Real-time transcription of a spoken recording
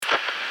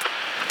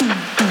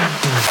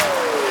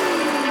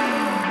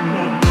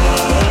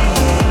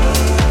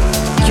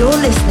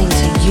listening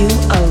to You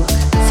Oak,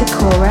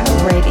 Sekora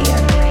Radio.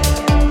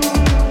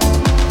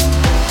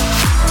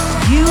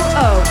 You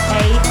Oak,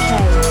 AK,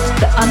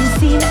 the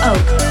unseen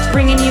oak,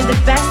 bringing you the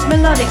best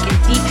melodic and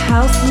deep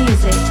house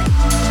music.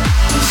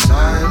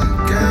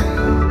 Silent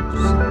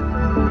games.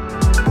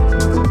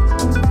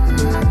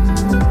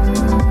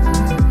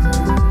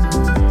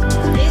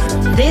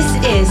 This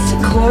is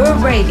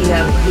Sekora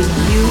Radio with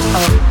You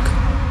Oak.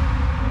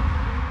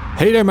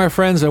 Hey there, my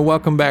friends, and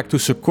welcome back to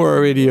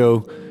Sekora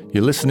Radio.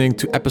 You're listening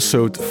to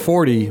episode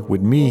 40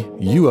 with me,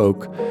 You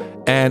Oak,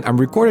 and I'm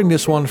recording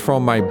this one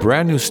from my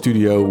brand new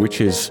studio, which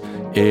is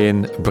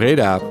in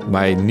Breda,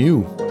 my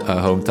new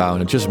hometown.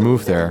 I just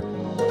moved there.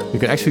 You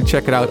can actually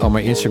check it out on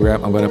my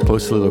Instagram. I'm going to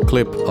post a little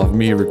clip of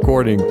me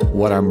recording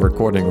what I'm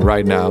recording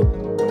right now.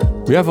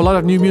 We have a lot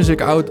of new music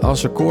out on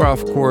Sekora,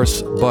 of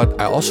course, but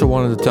I also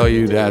wanted to tell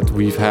you that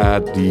we've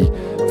had the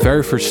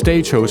very first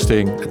stage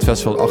hosting at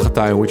Festival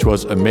Achtetuin, which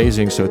was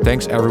amazing. So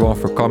thanks everyone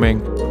for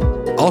coming.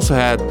 Also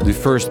had the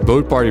first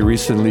boat party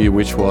recently,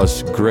 which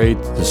was great.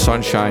 The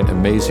sunshine,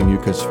 amazing. You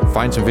can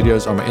find some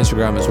videos on my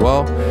Instagram as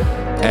well.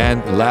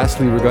 And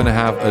lastly, we're going to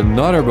have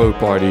another boat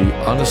party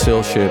on the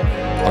sail ship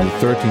on the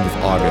 13th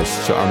of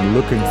August. So I'm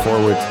looking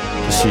forward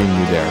to seeing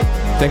you there.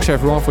 Thanks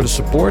everyone for the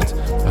support.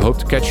 I hope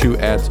to catch you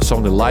at some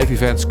of the live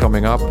events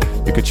coming up.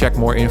 You can check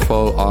more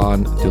info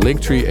on the link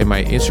tree in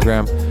my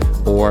Instagram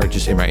or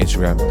just in my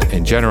Instagram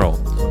in general.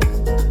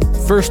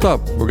 First up,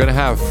 we're going to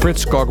have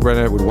Fritz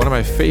Kalkbrenner with one of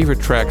my favorite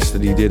tracks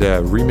that he did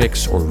a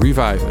remix or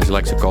revive, as he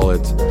likes to call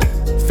it,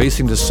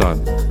 Facing the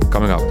Sun,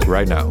 coming up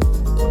right now.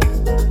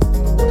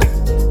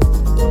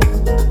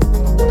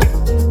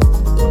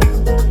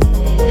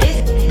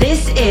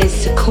 This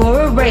is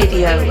Sekora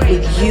Radio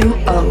with You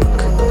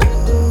Oak.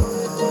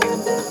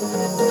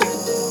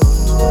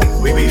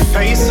 We be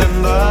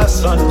facing the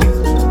sun,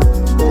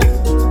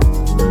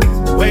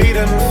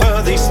 waiting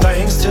for these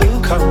things to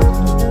come.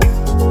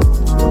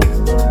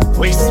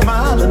 We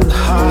smile and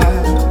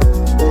hide,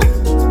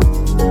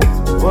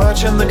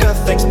 watching the good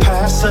things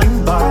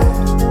passing by.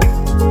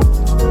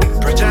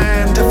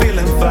 Pretend to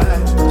feeling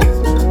fine,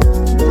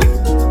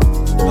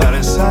 but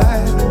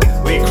inside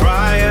we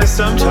cry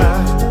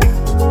sometimes.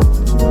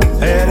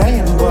 It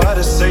ain't what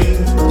it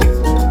seems,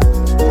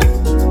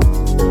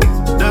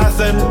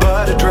 nothing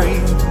but a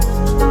dream.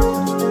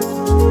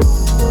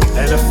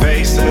 And the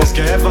faces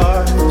get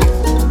blurred,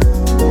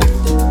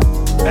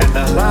 and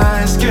the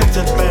lines get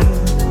too thin,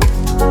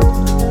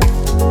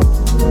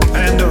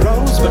 and the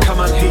roads become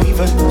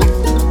uneven,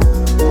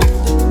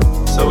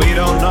 so we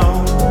don't know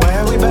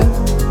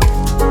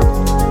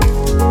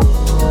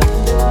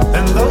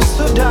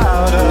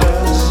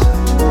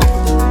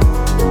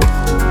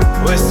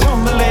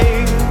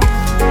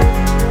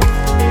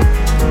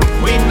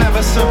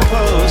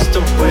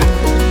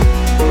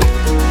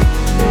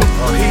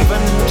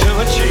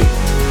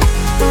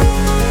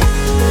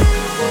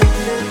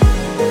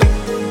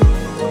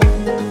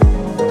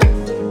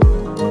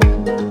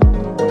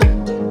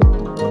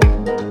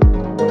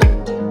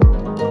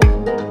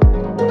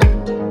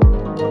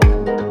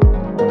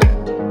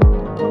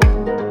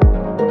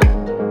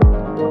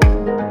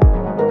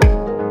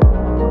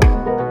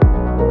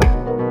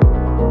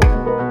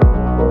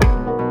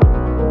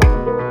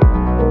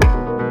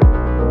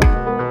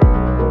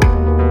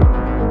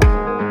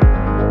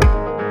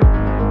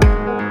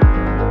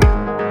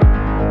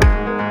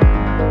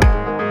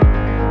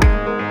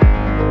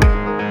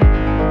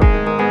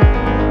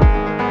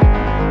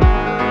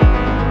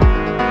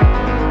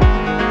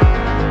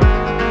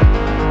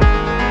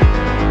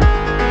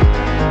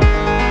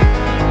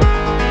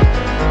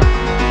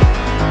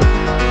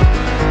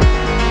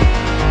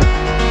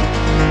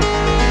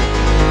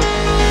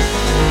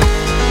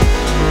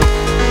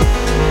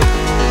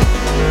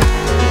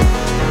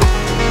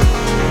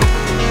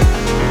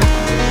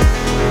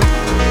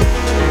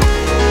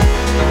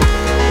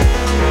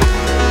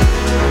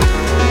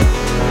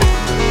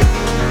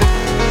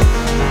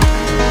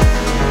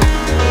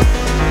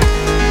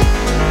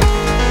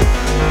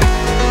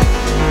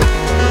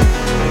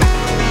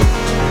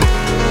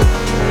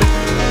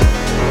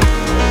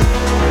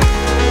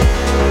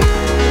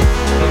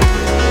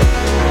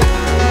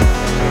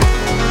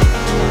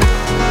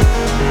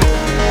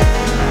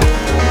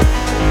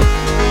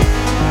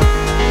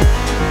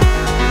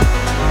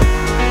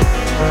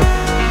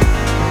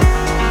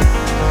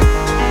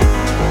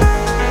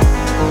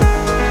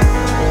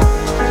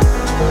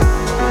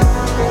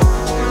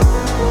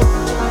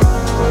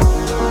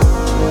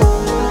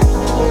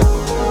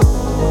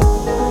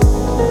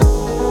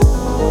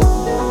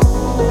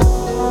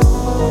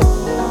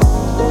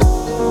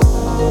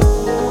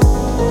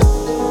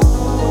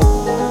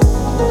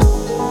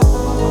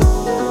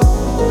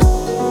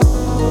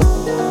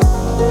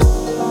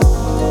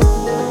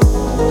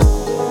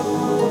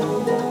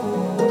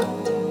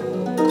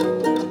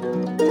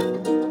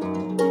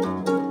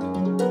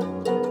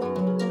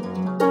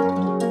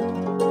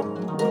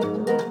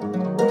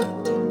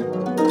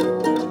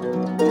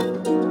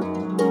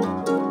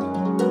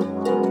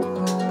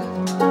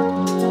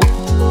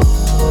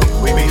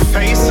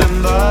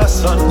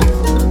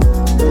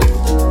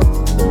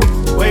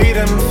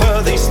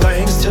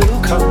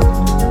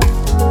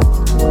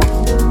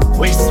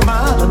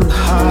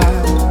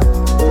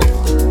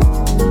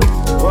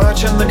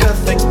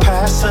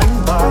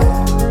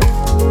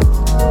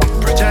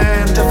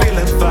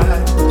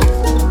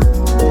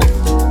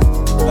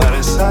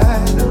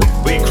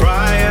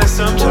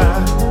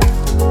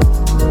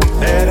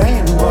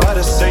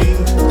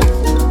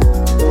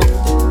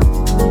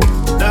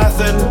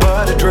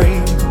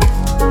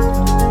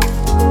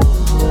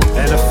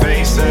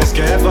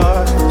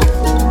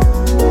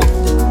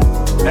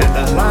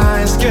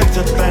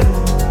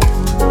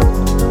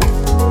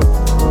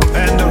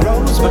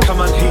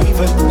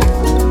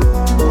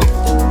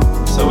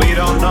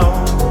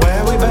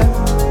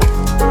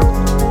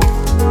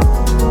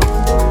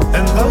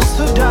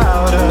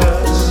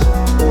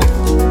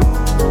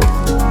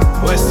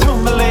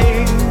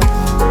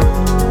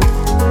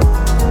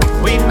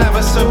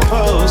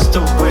supposed to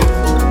win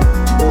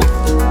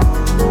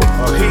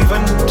or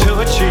even to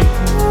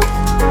achieve.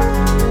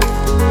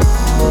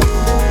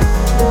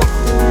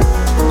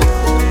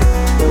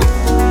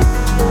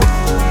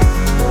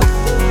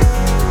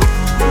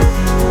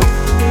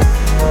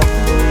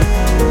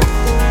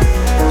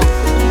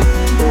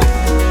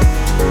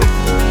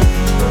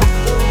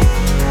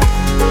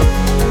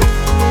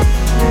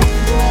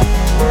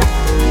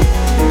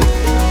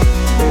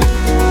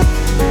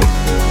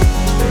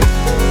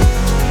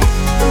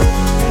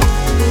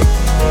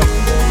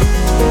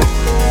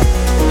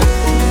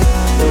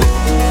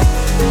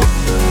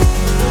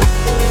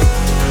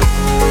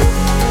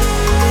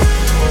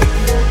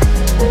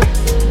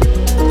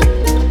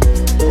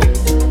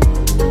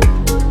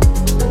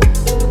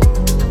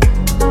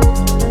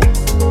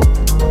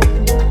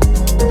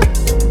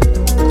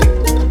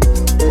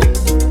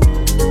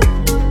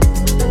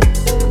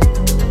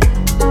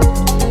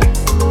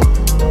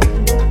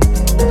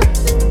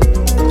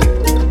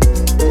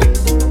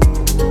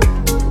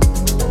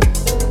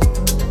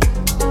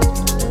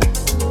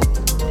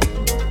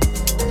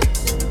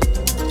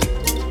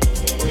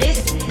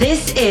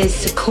 This is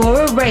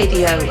Sekora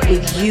Radio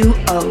with you,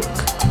 Oak.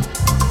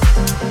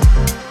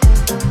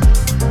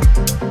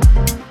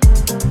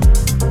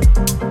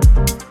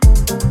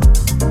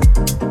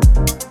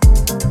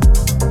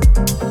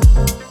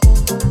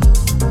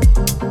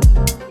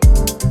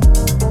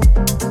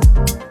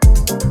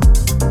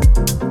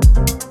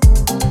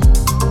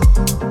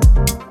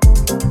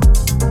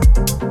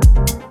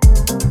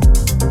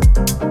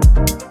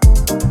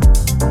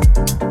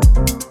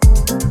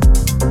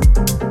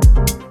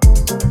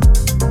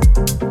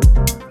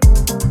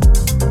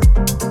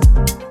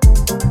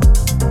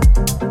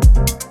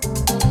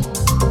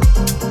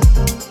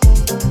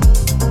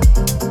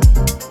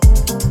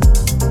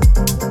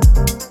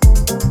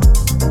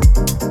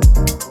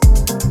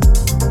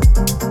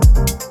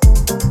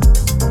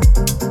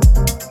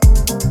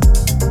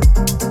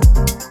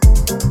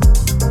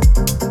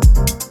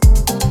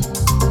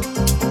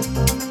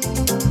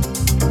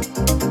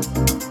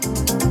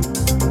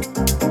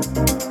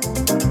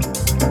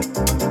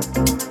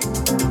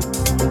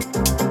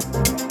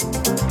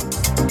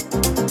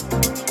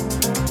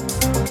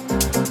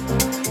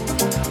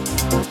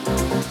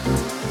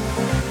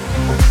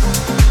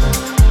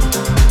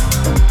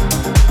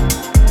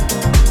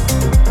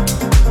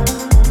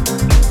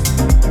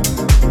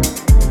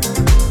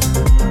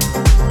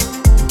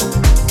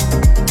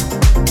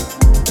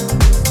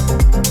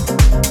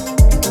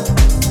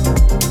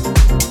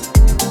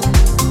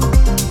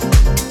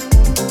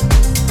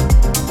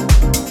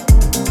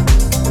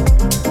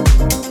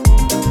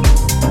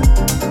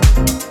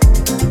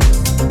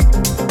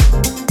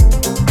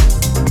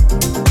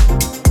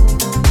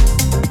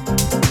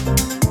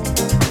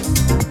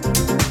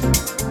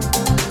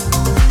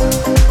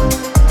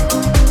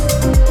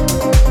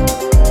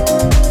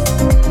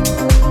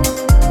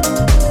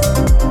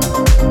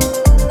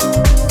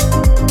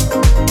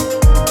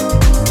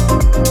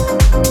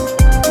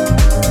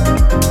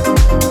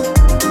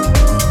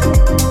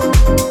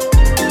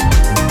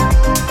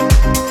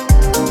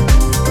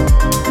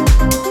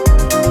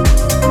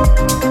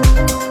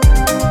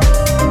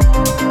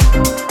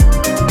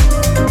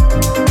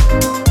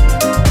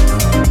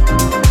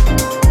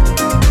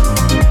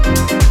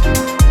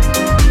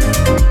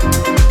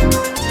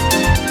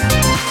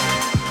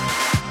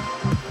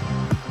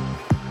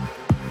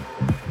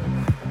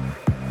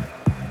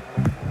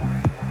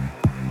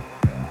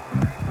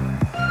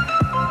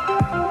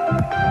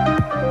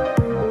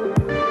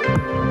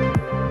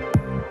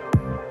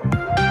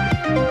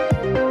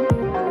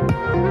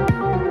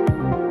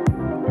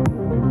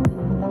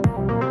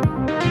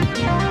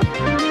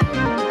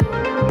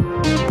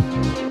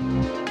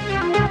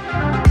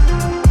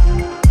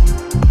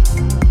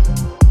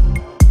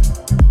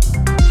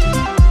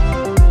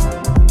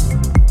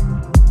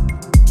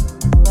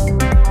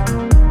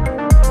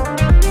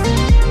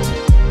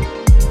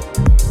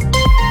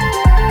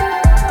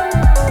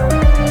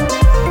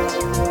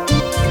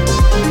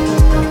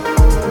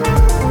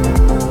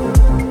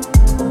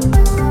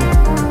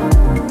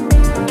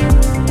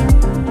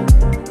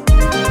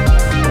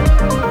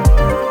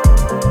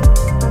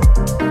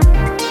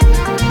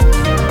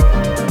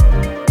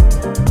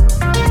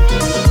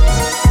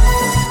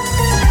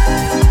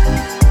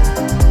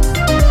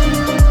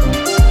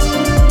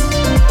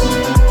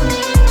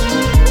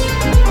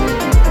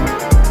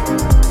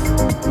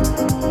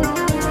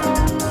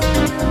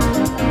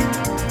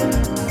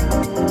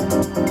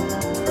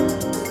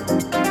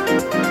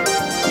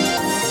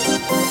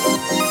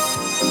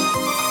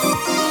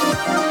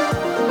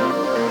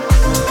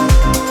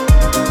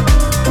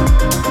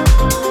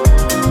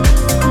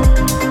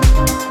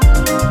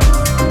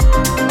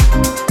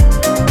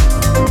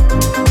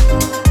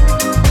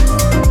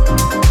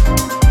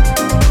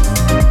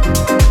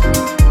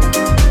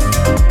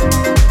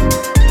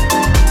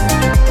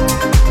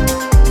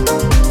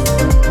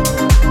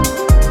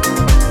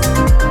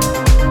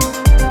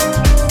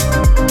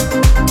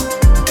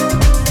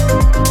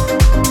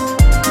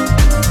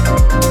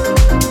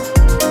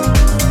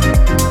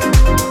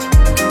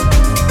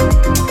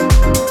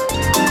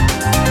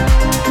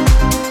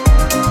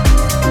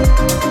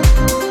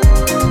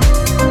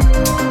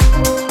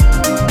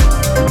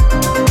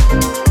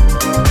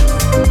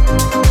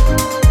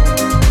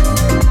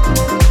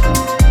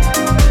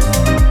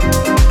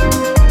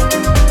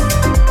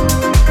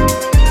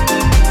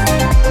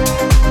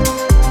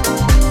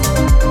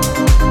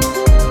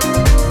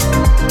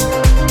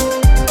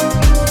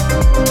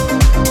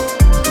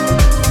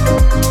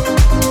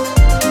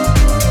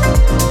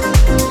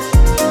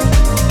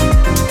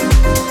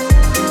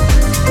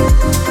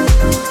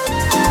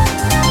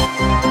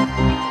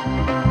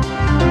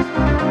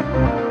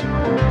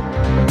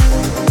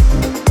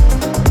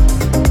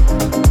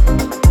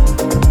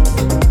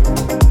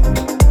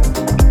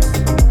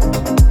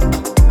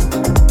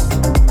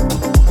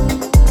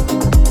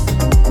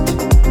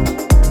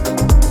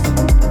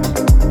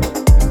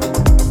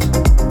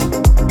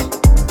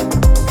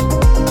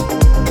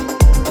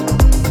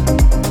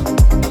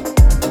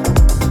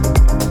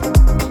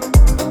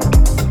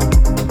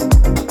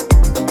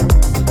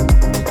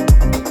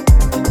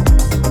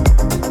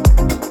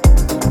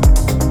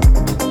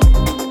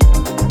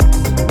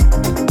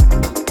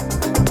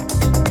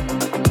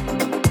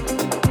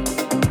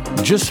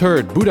 just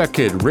heard Buddha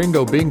Kid,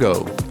 Ringo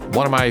Bingo,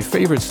 one of my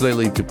favorites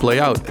lately to play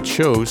out at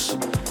shows.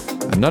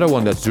 Another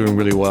one that's doing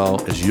really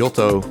well is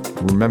Yotto,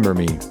 Remember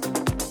Me.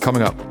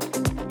 Coming up.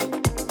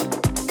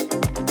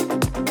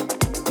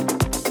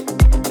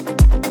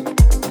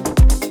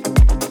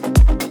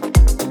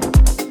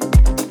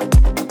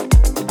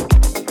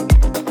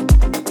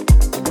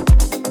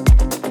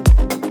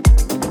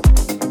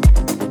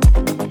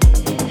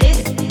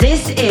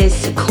 This is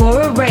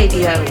Sekora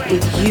Radio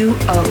with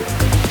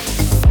UO.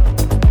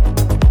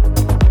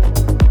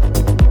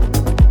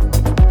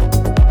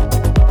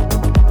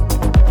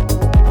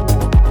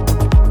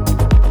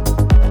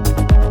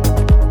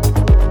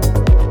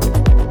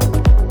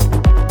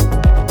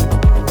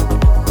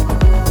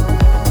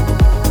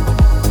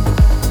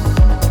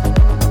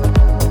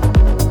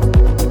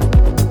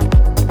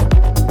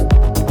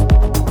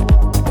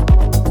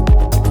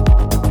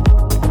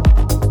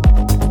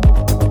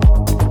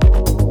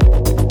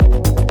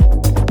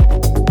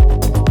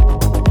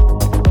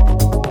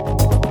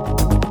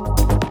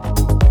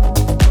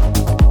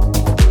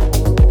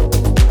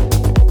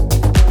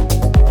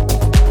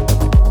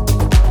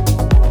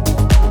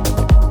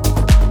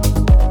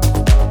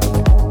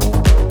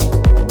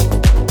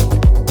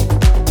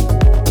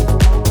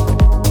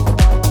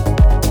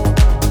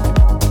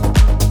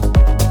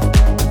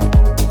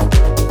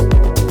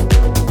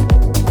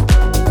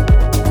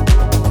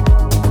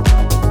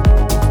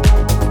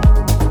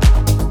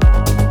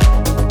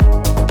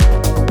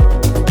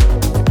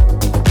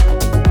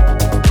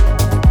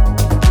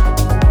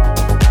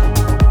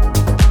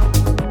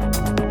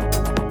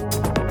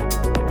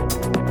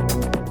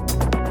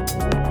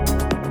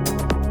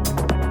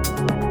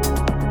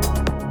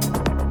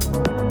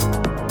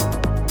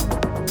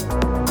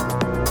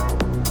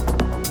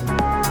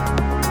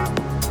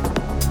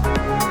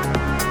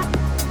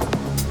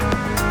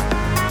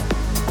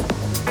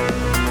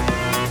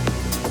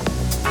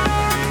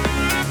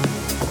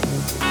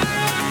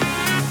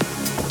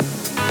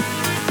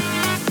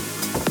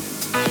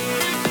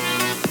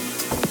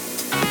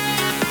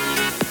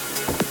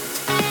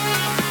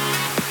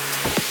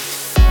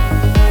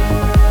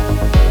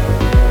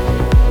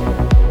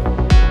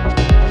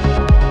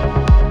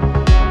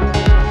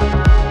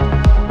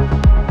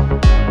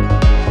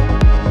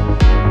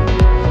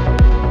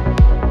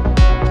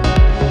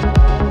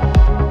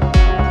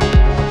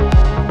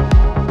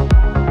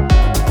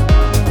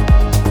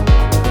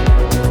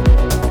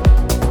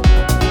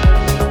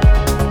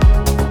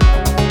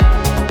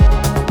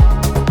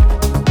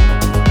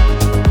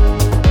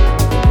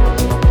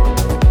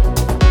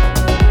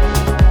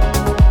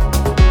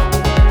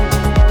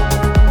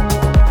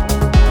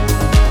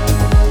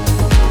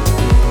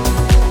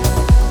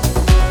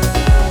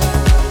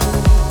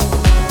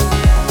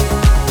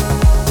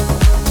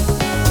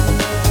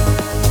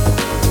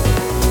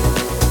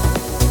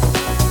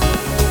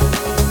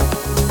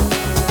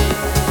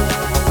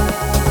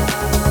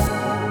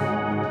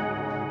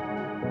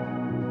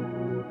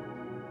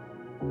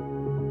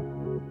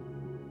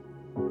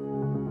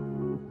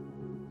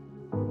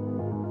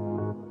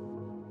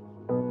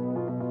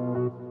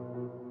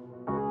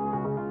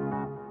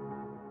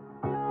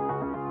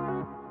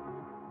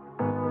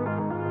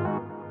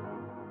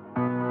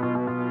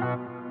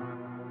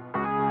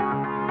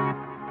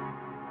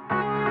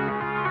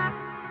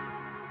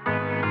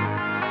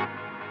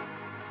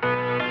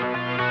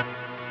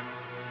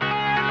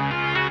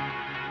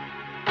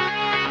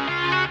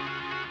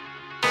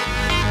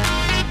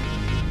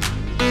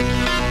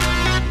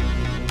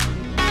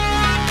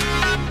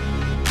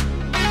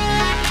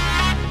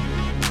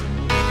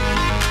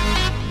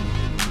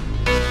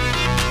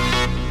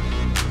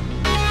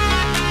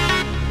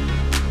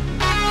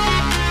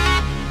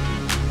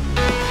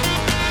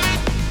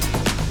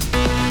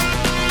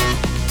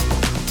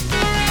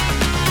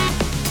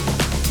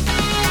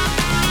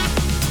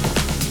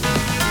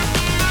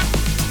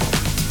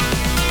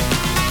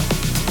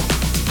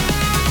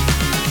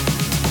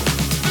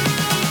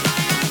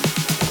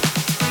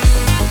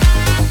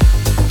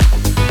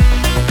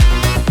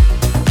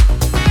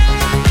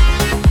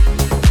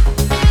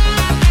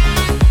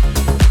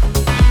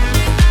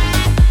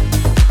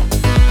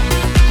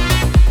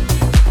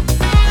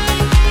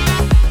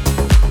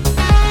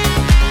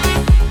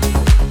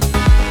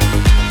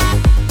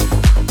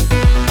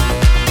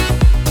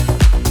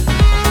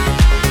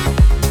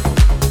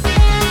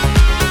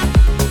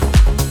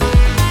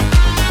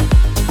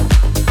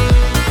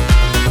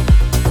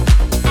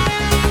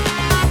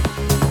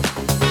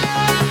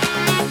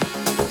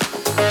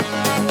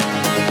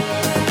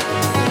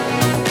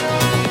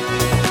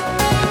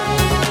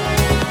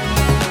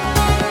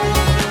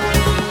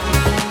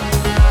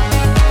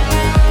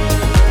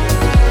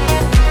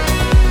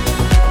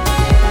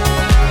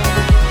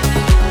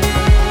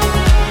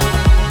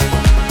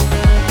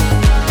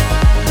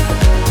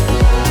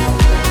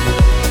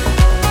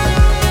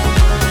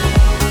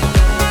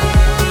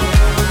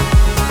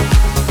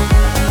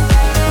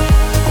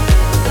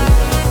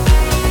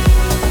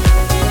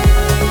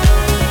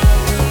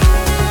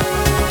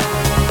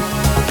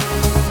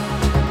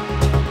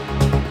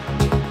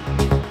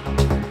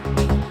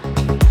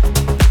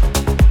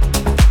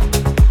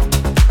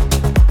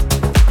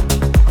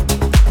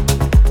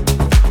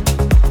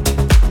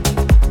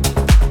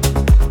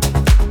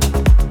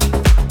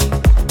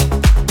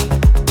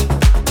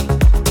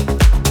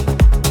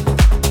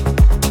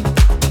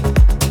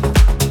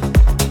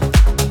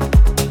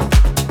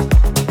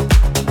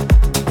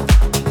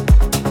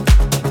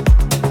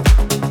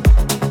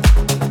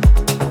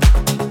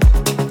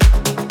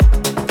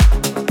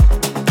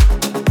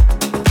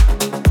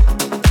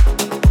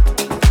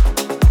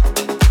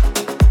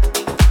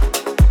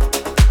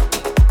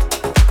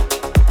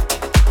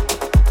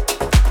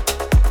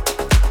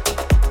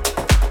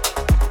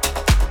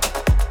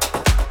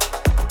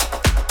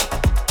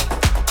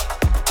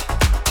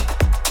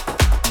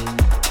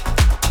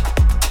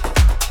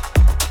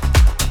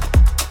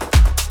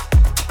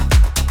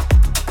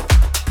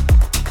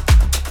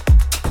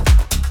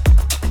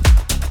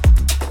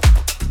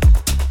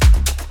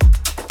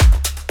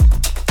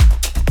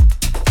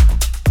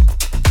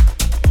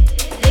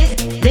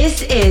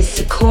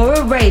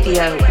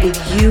 Radio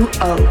with you,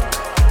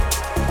 Oak.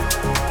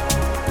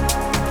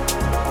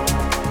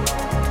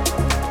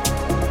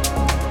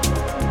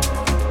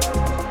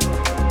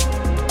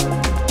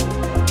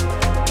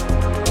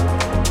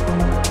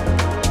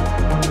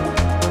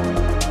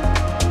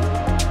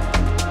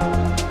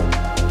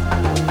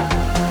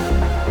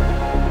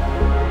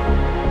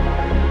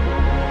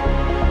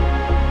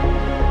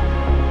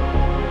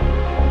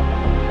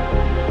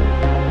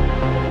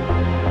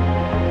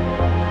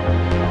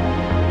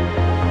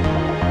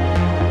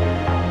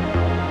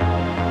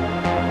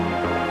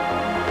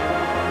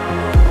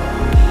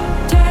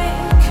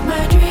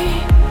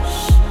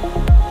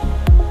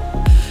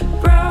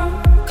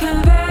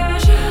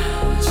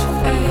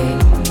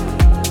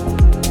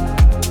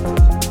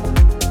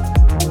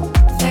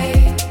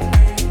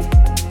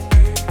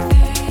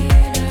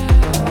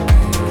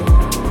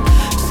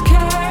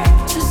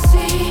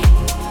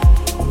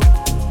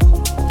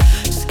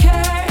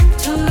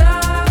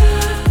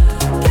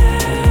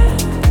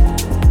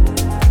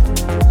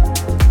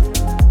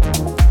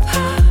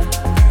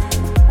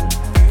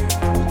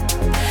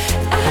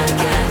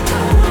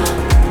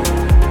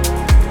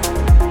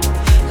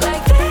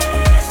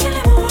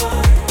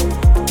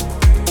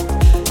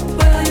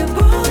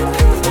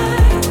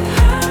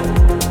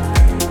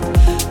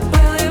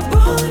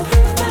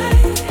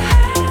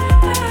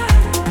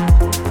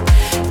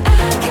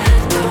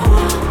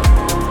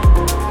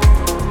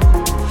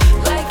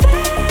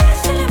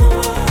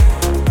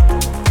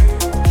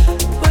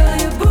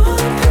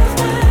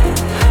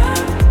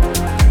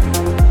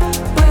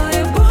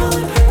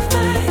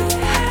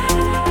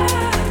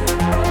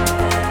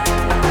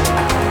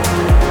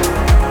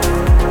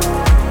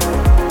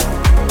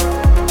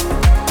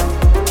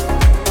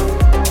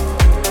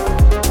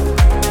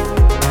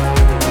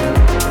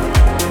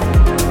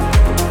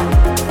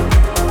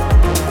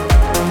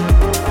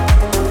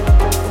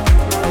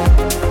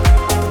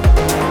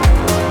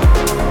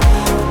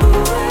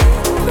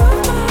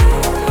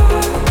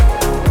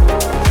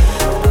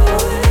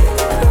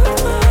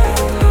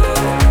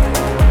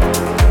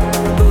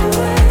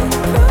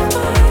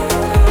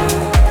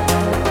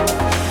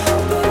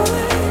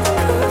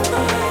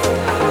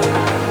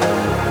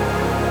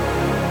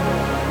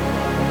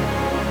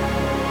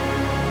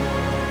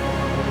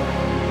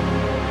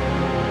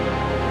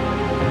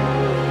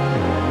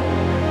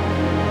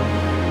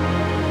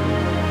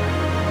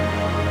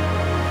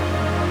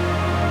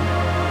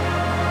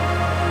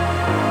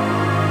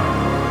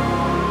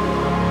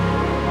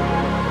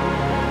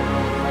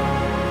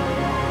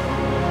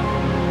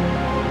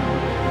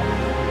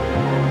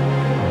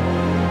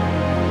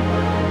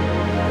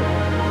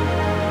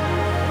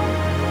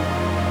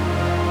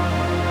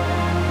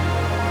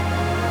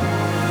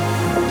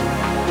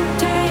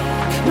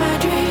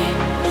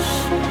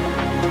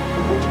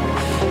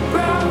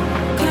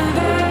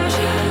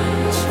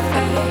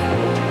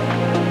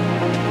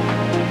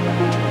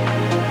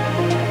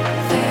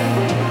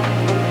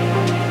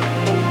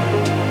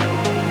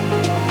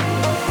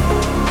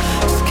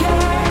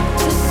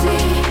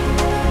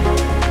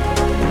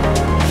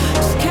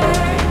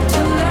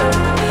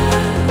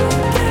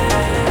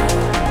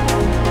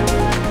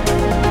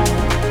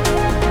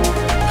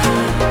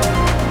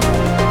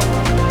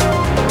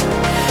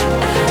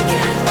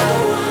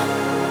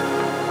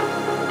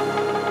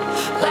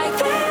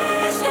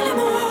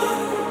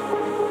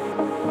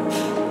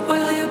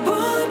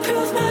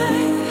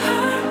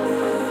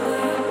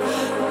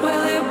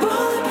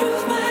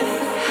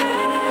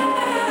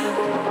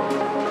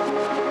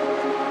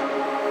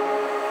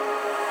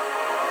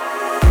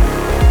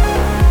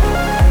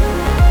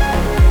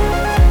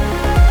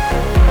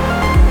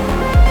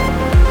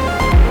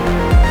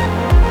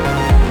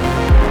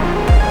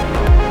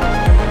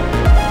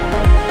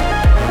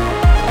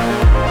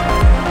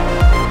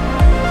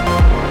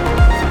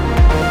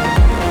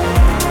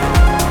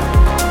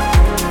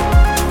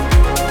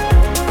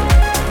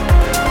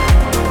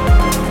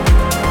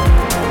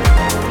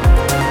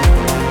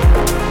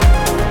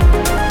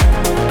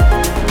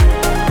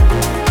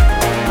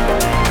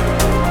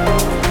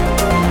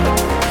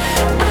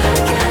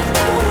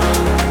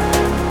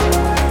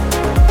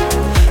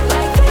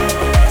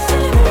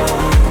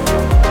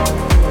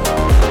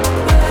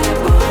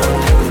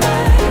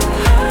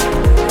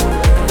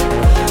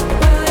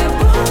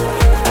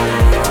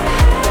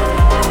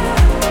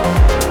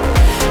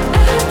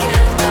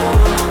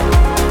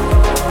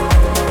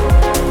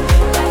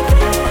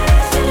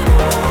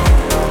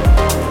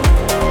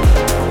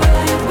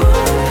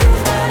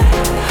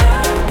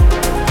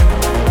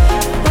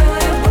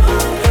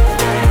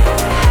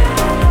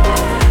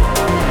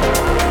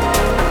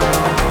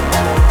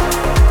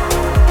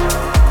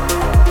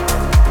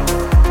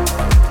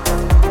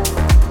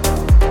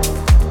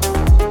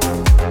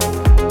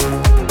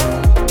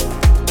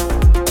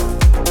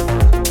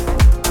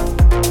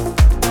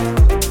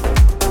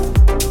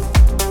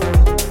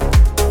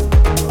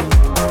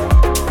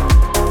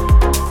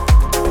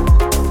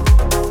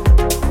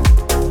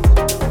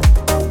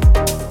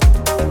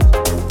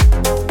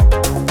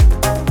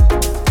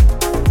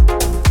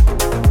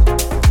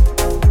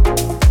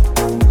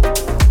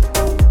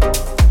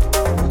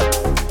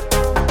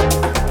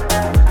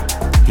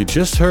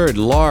 just heard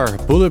Lar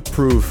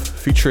Bulletproof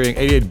featuring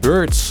 88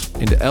 Birds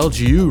in the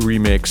LGU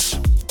remix.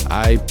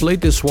 I played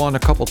this one a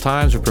couple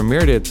times and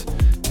premiered it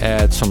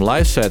at some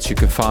live sets you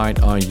can find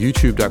on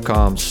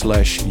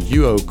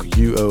youtube.com/uoak,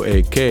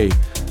 U-O-A-K.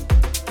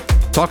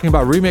 Talking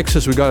about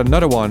remixes, we got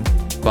another one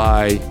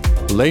by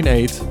Lane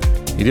 8.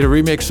 He did a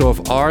remix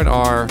of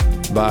R&R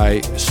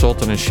by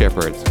Sultan and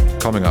Shepherd.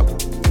 Coming up.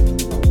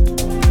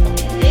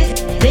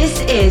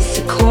 This is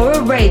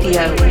Sekora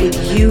Radio with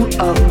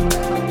UOAK.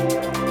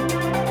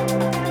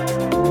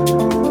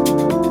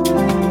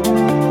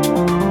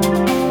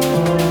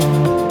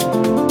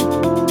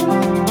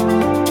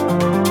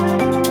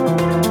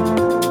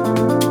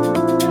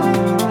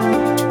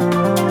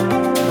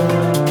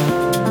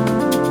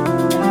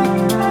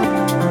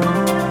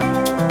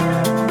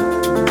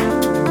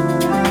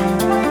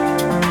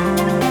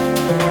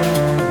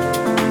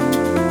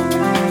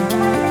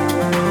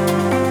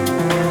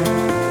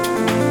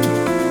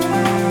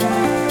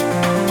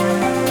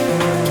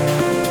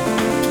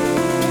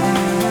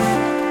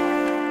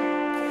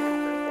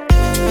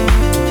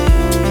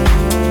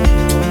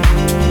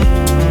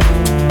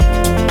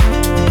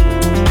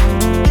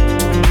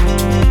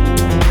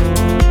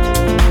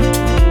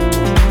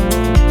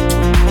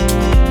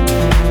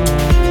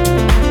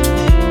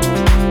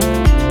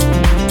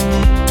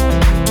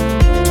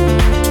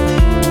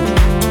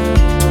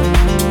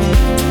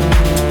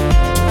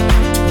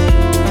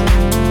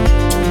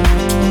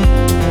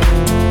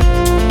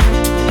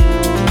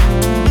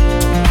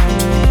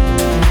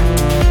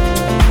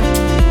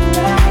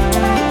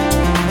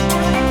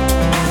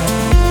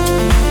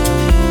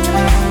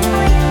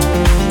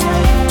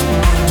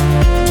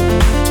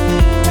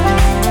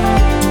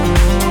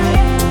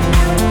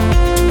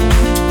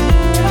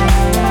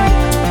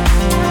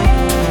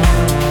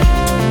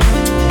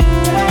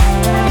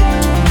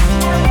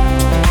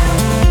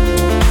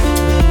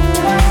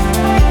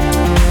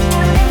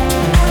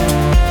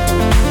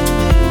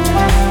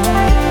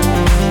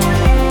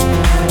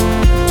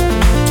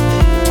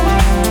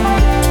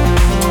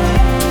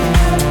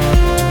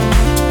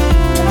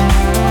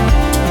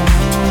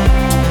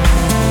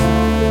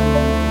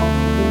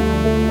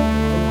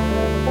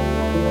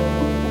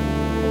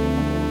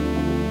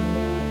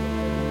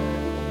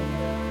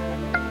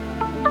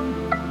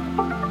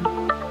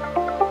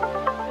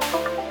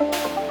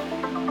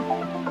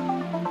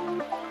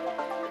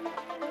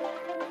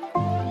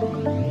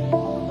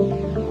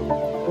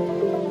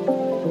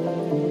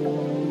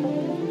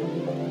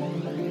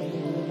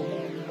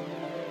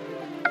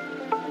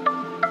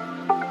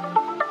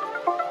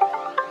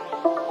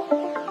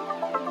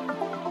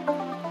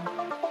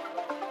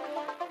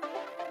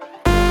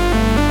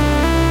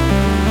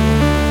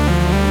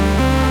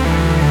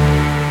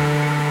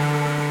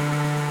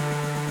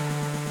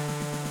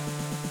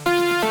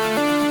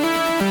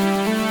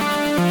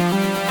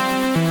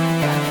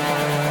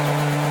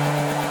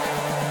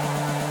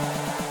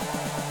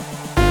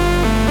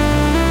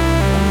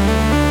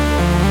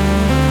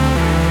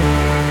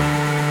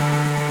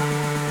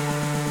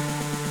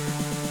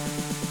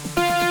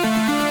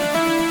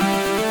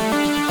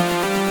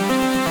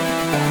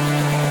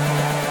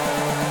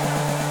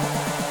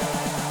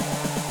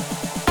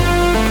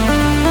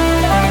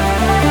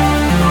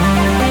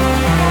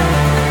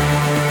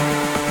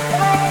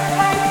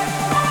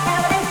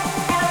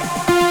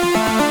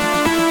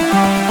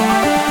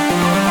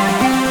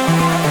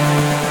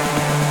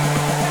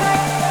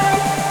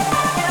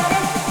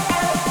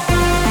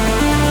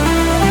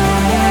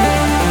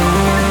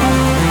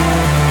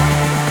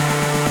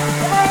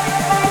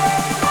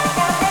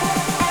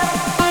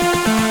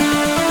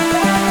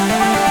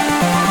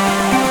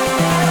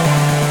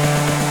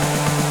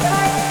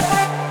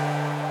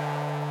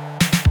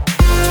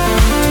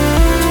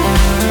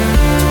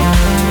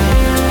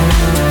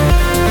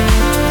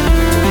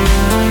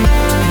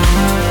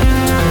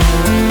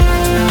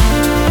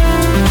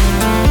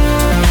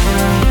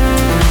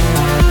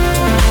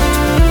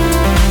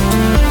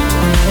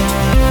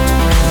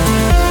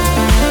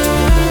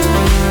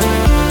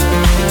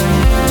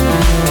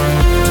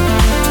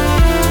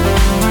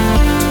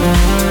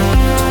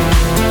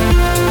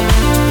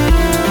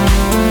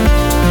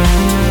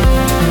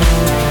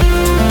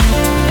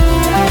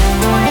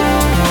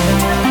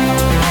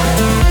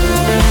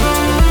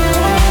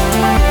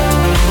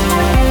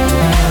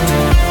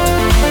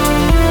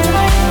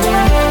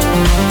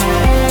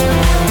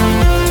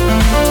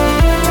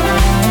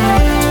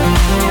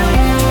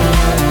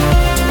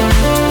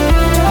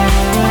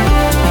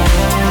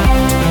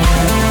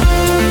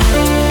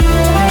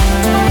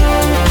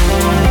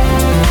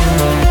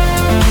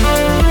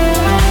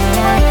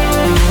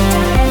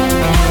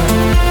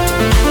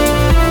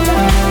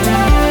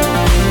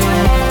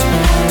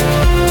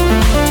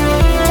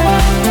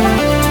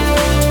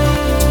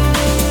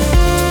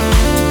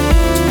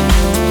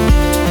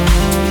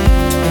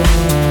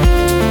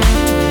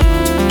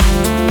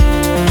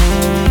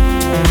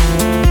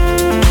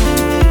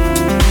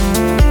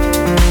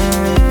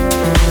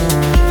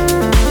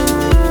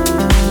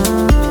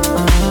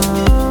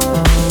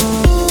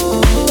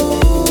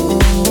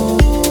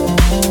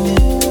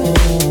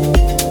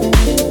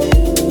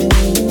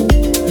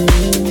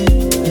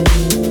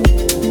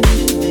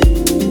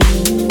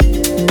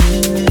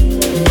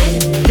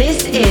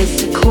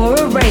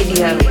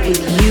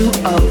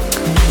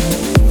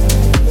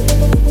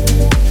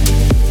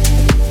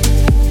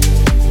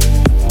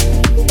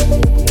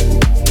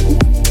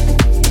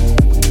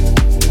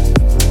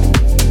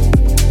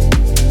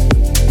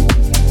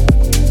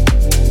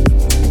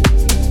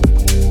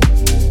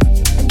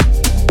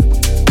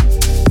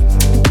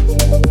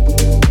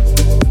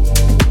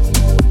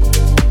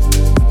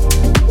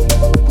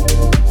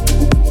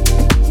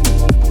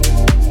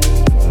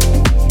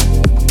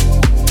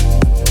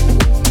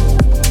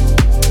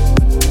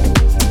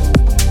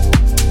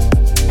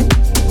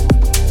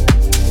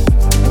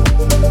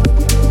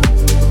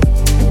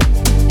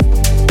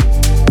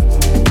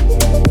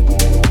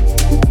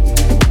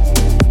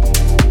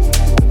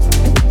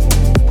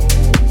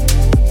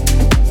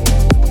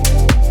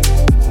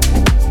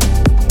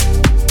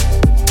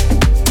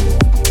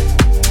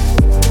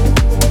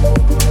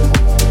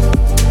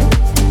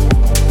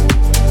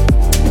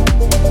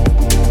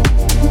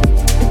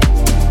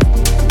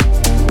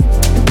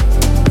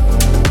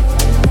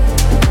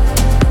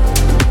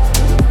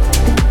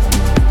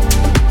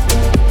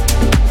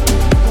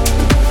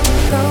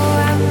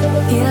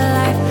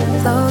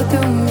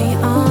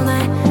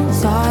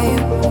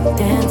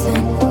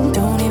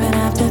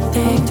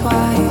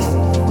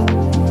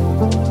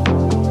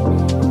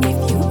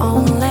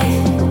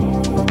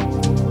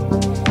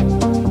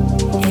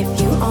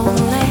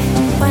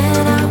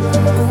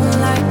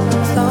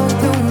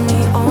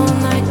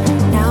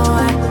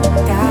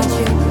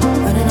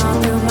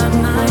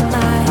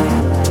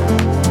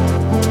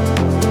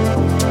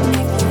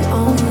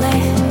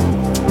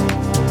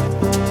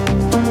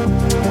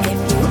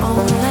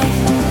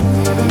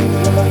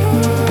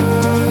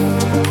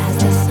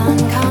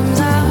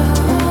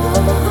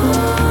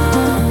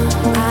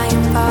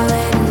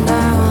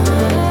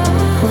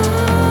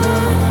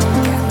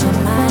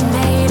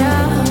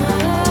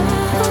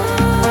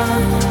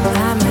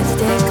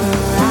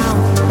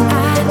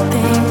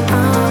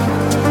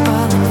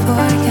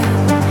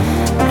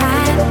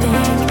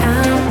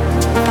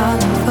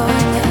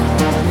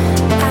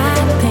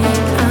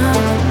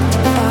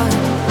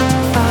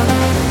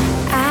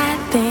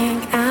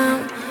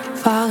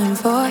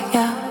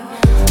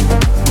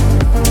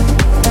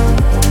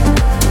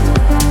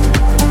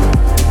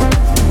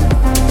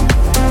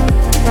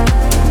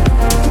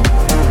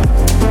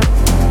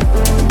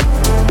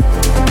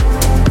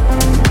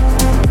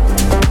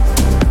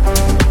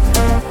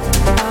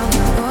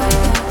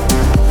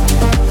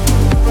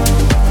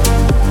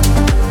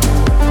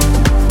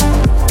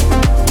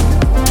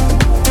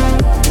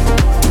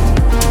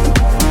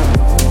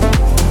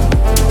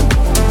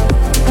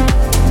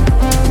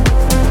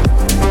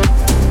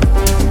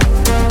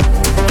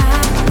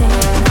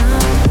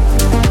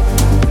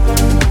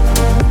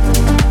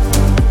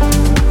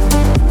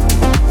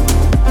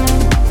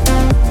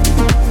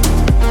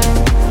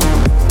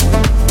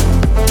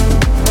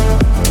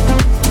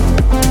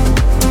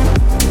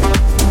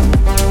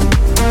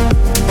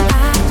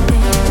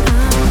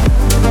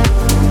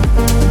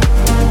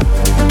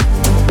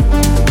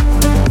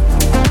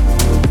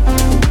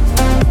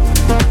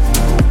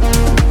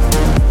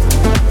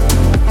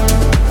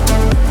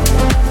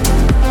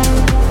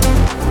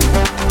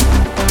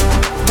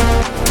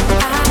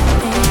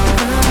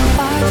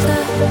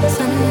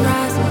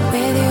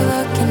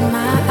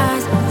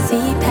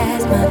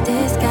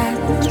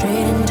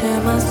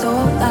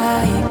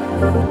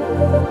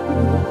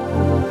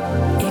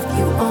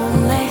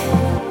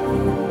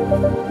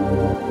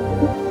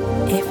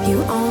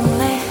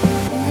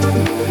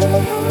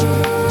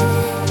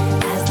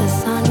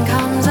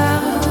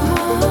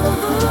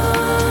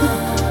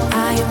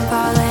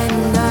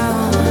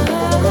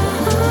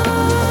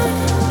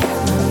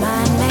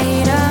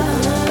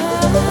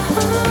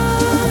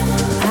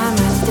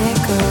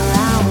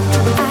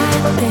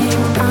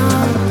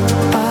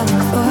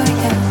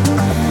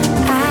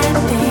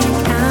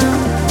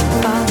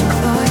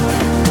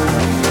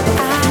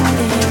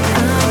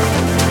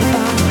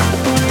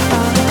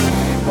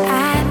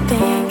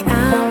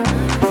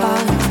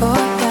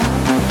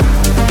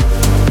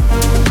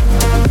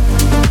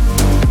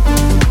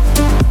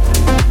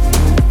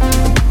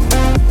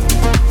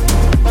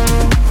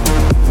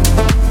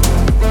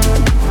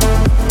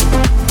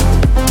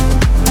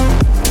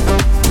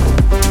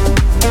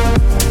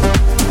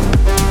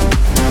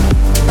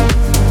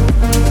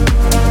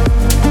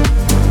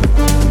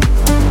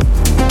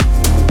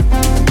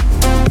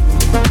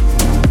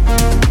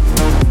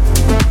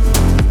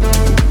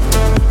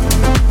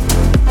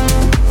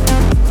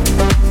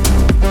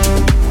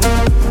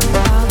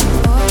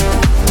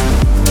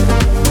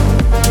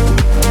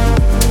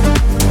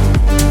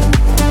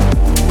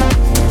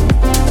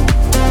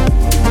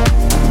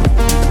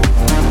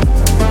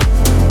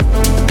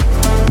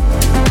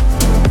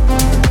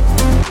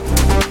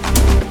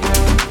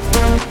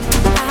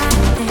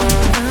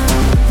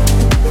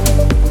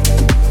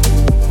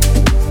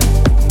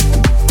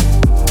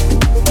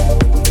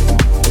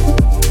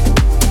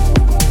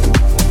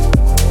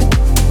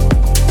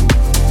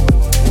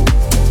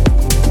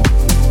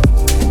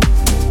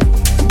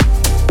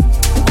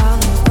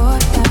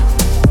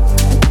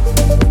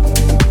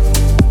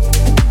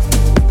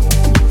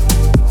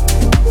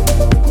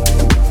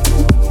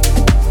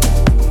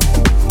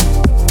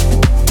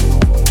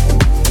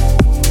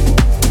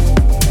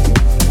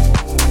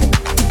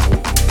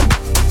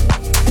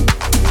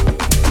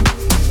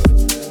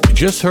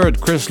 just heard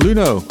Chris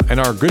Luno and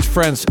our good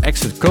friends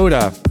Exit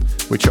Coda,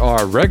 which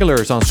are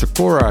regulars on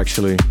Sekora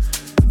actually.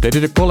 They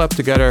did a collab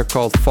together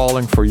called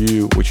Falling For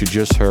You, which you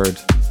just heard.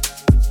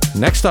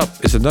 Next up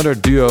is another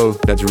duo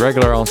that's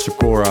regular on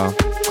Sekora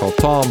called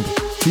Tomb,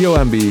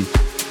 T-O-M-B,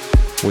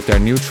 with their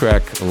new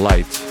track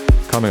Light,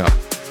 coming up.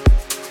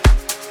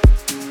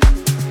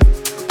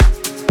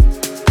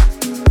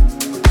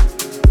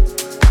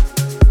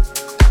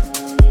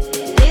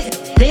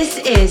 This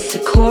is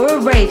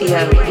Sekora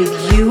Radio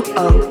with you,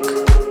 Oak.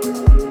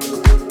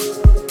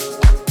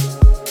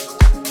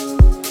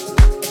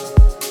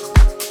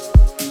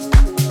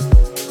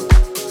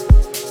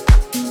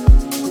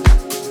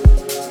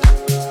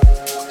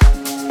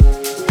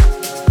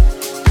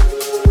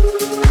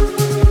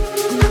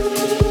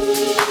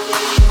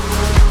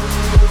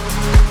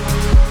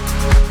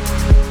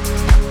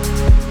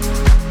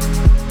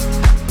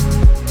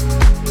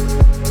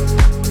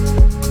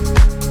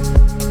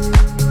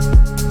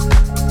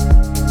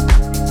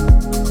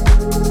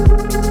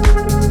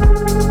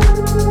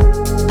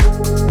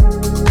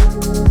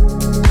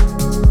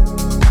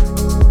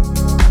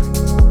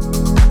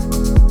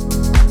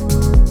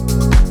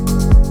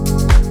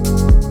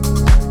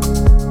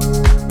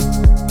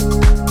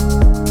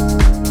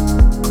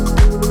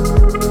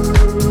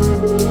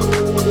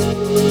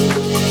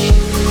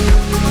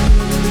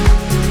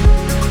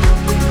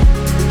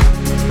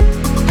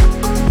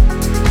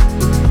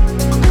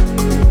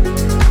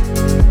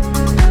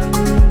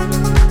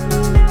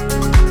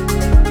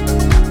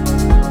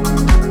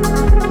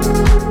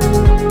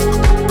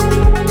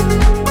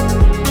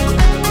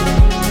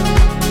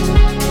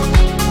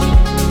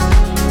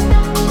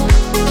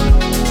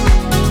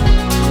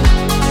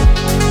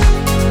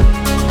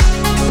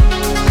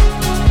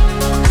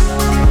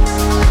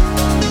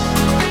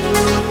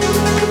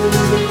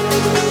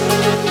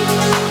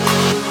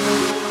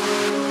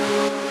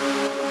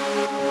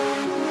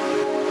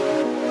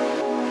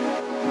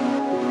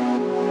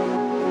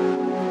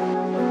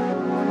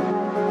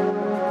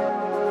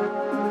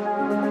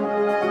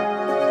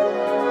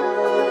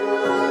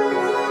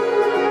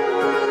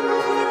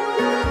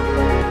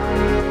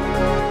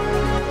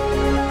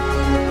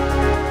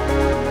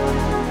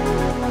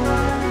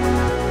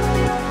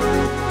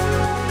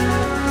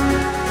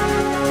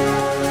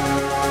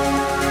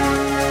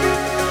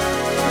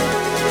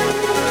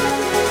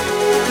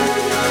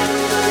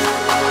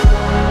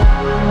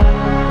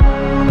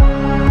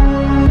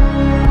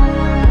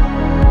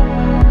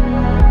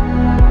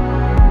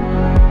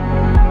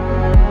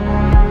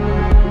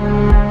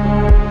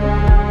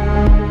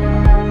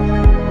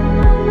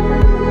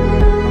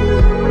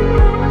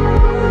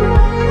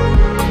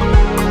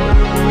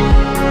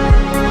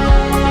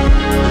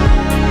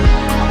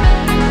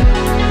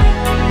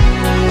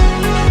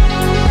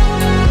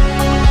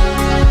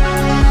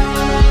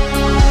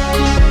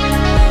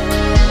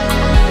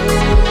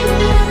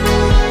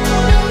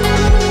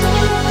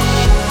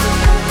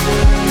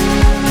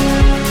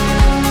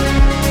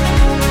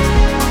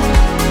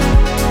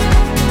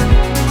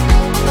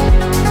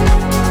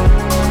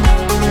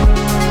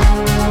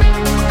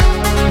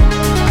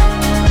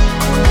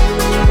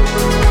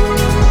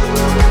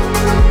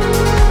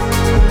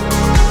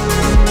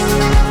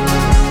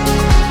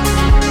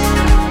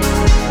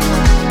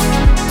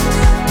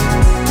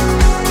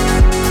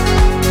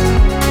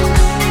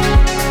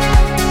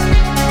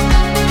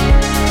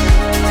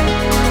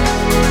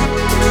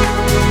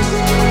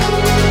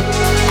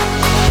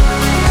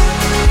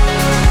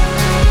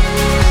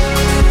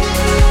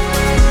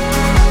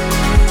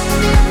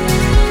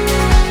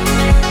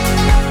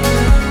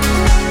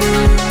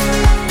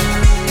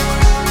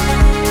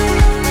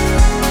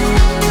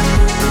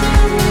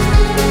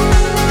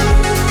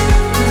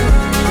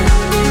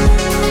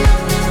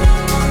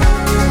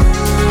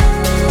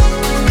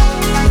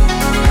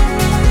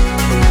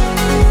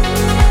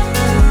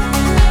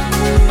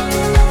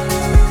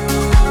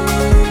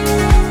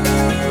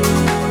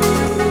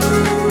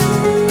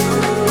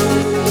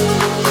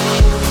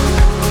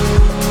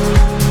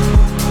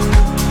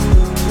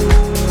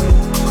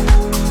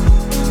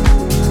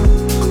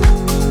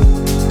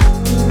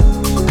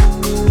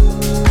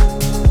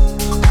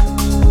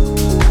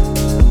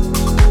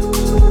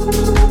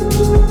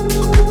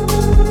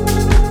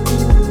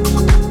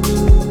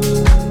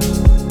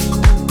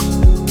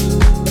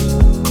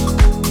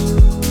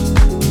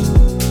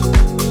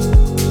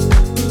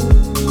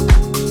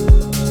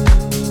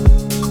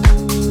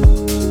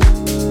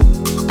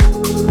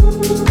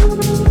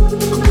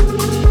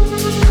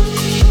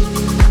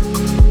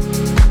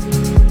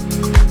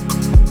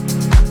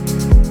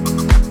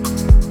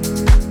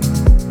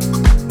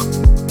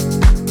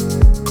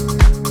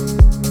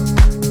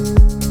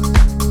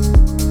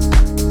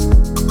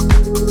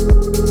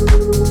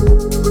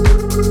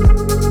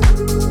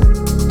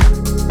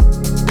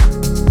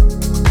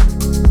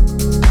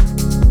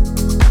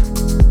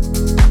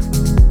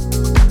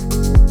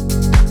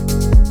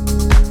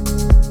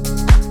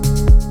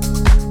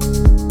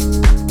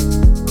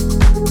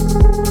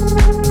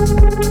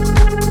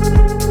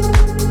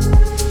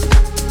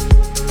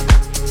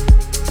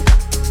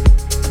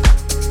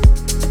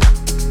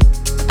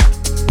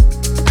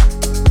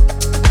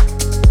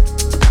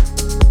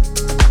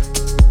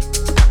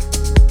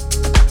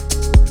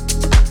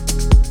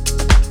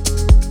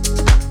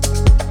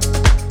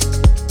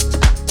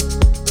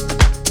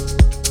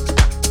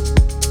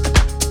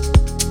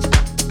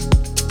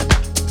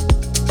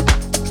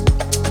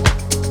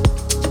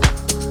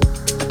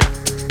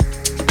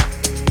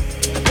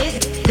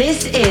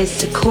 This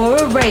is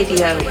Sekora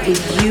Radio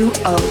with you,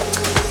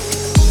 Oak.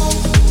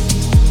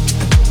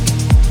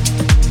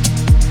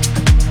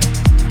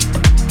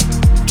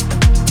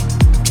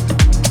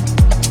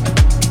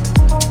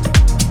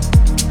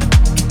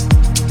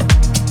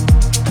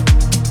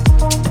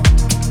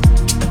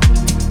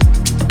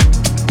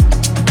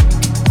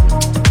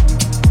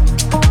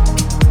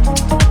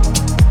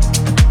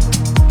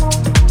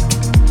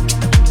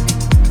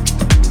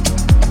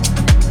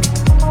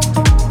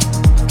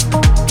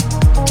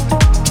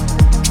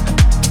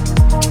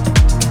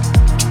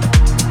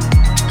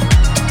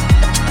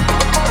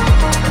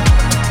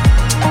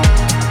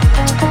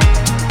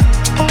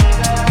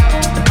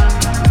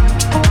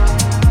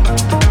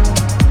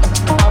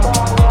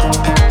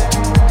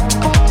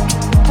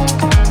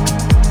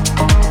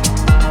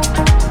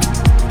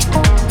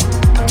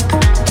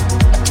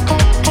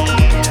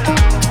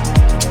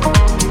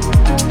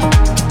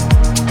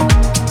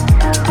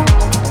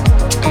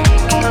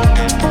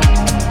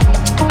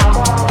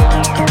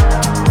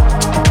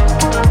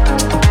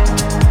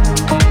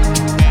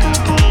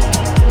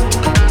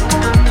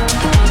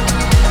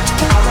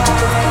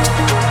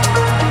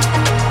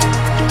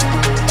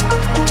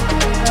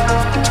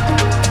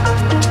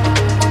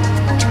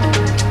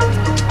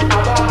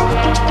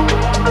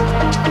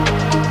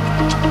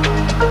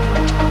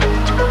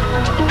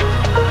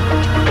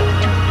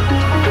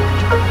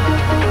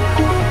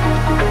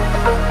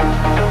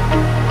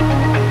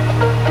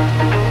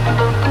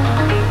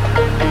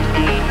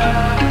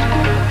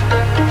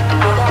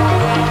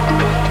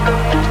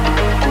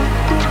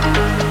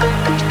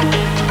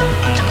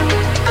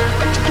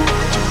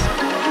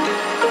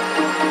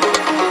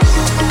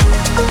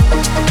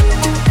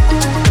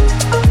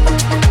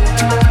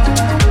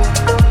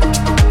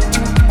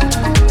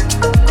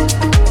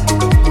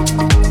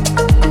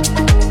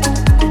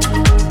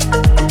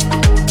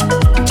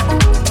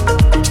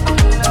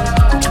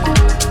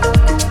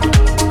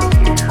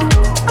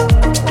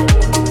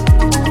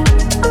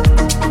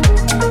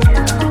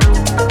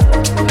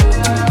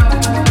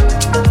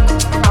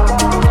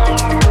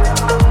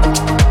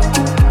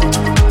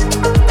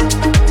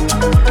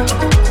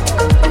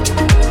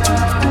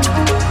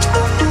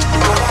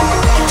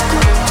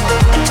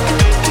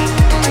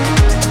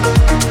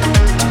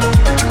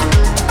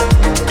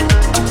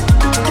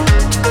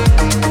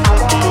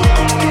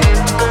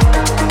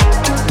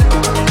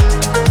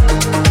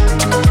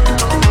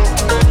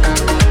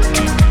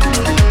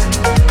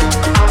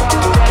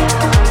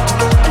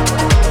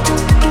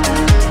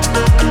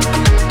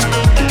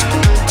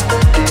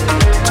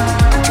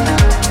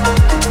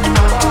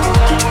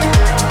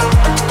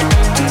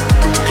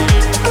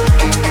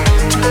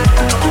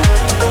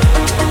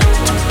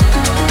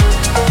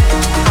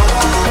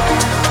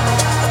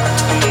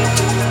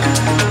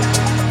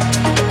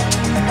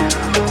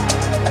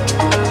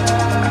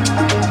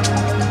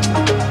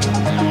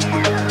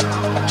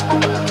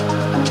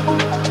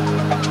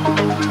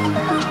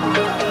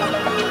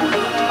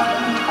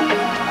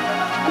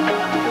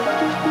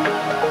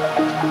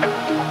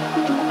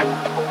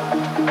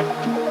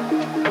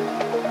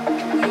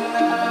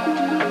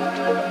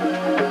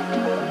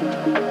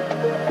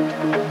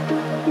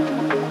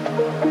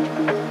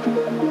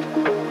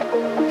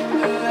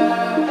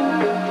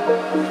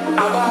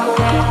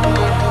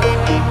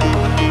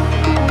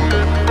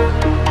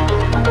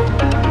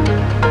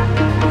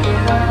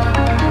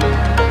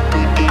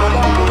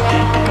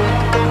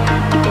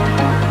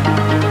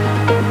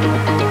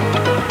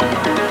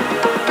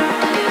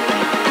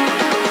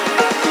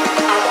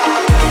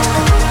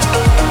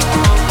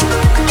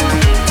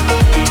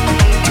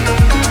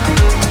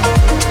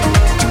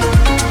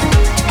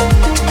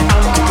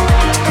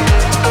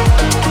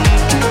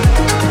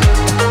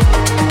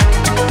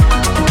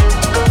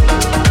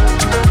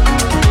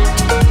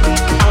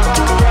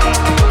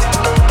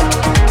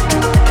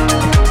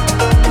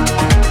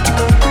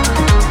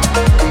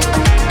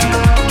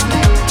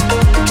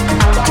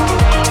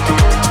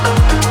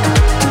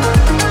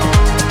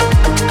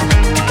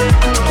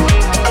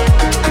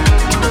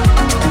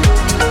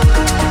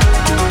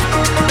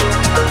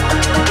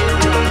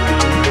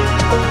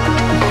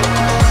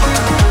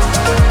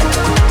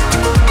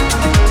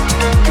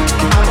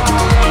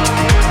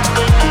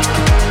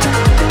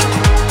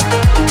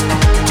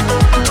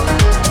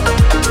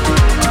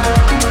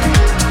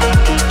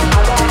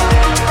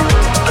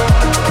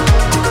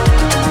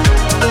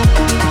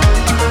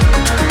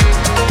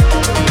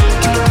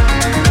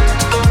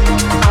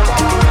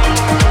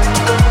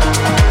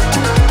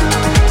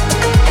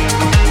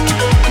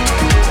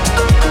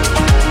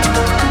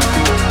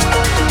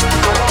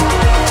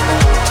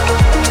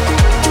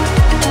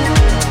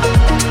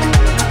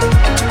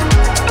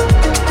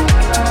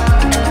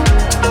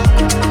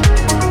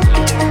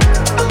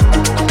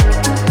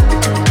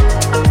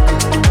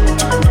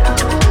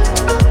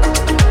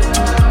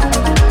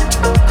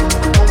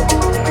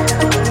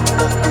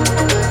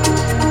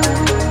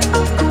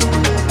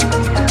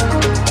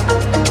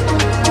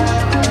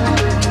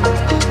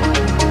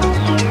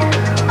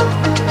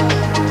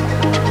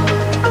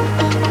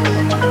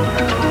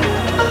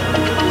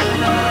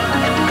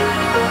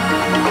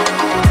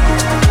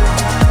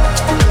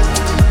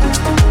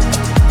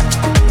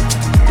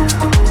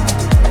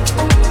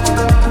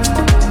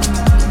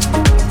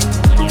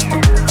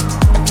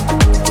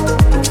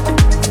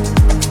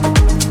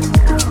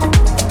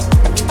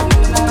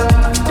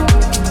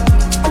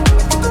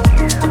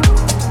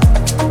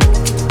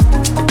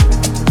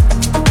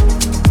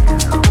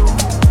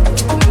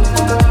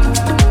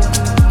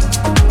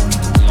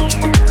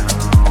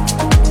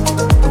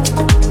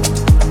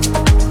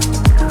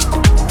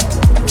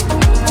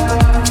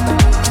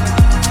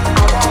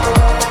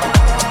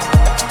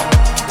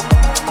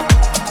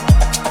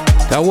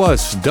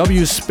 was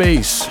W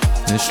Space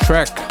and his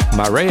track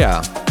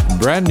Marea,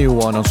 brand new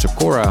one on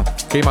Sekora,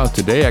 came out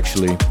today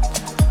actually.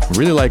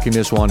 Really liking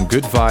this one,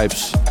 good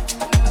vibes,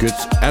 good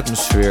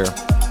atmosphere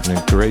and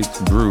a great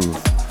groove.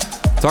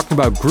 Talking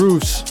about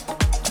grooves,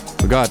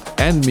 we got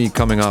And Me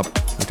coming up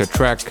with the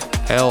track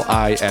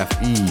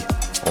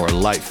LIFE or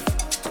Life.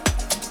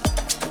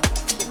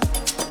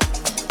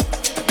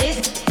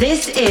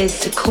 This is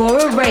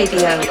Sekora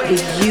Radio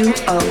with you,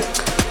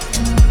 Oak.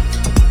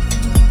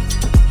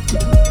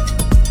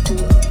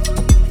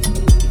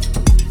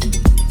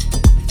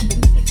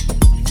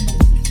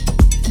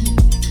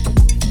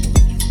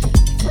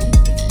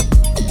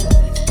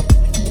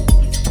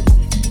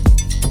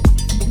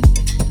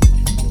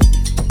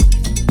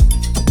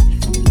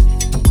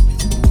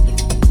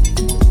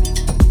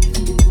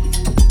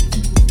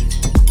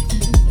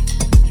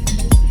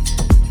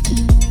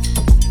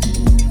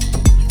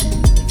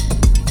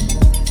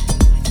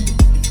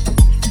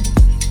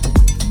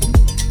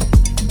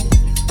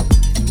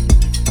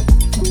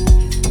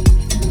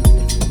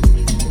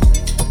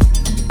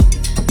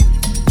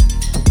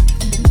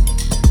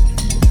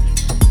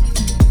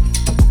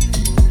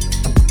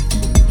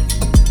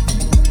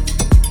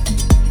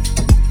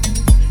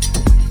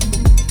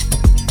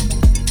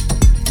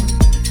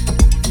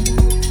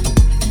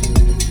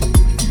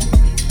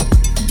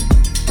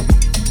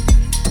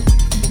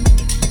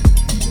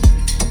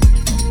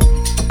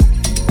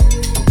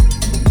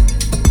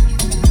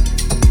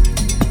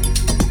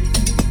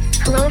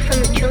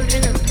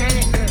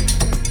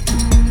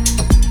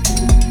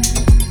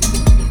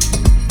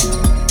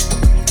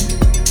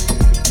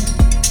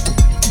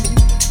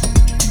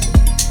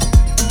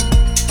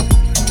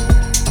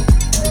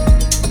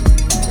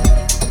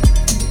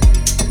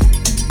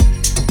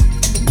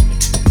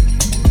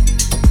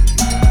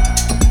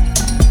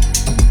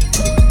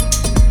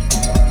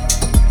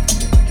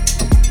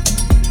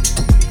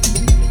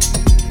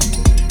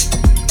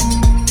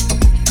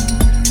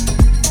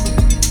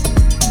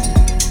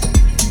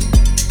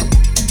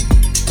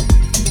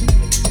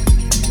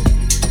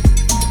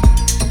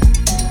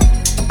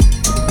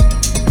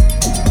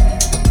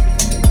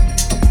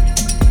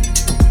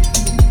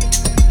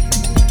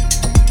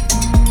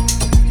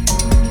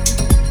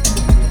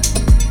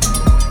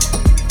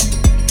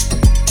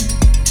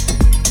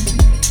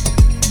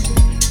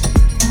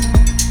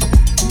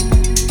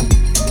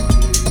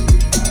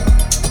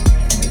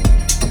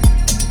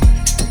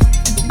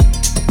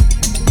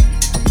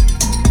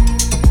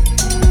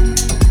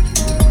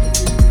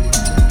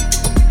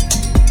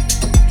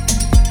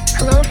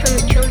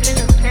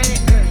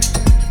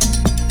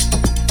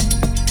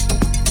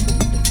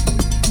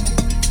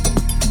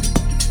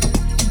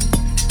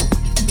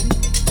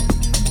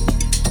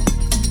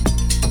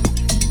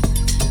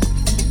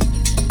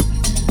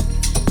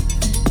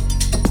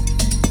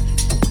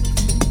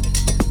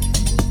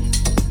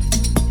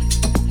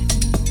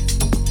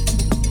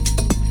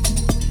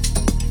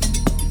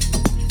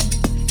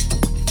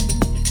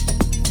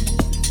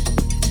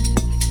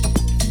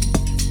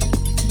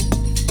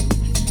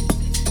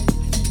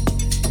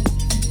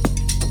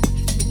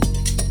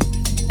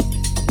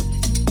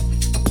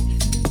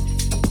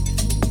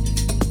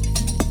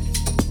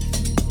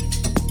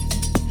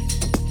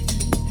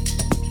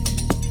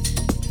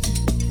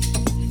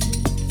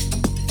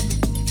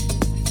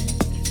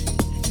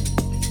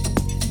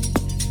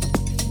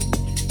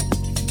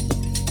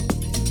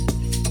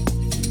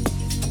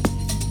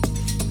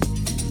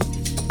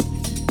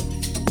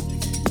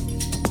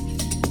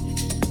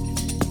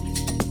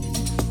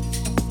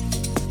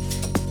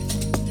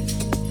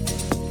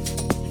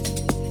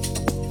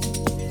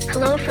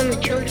 Hello from the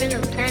children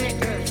of planet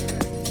Earth.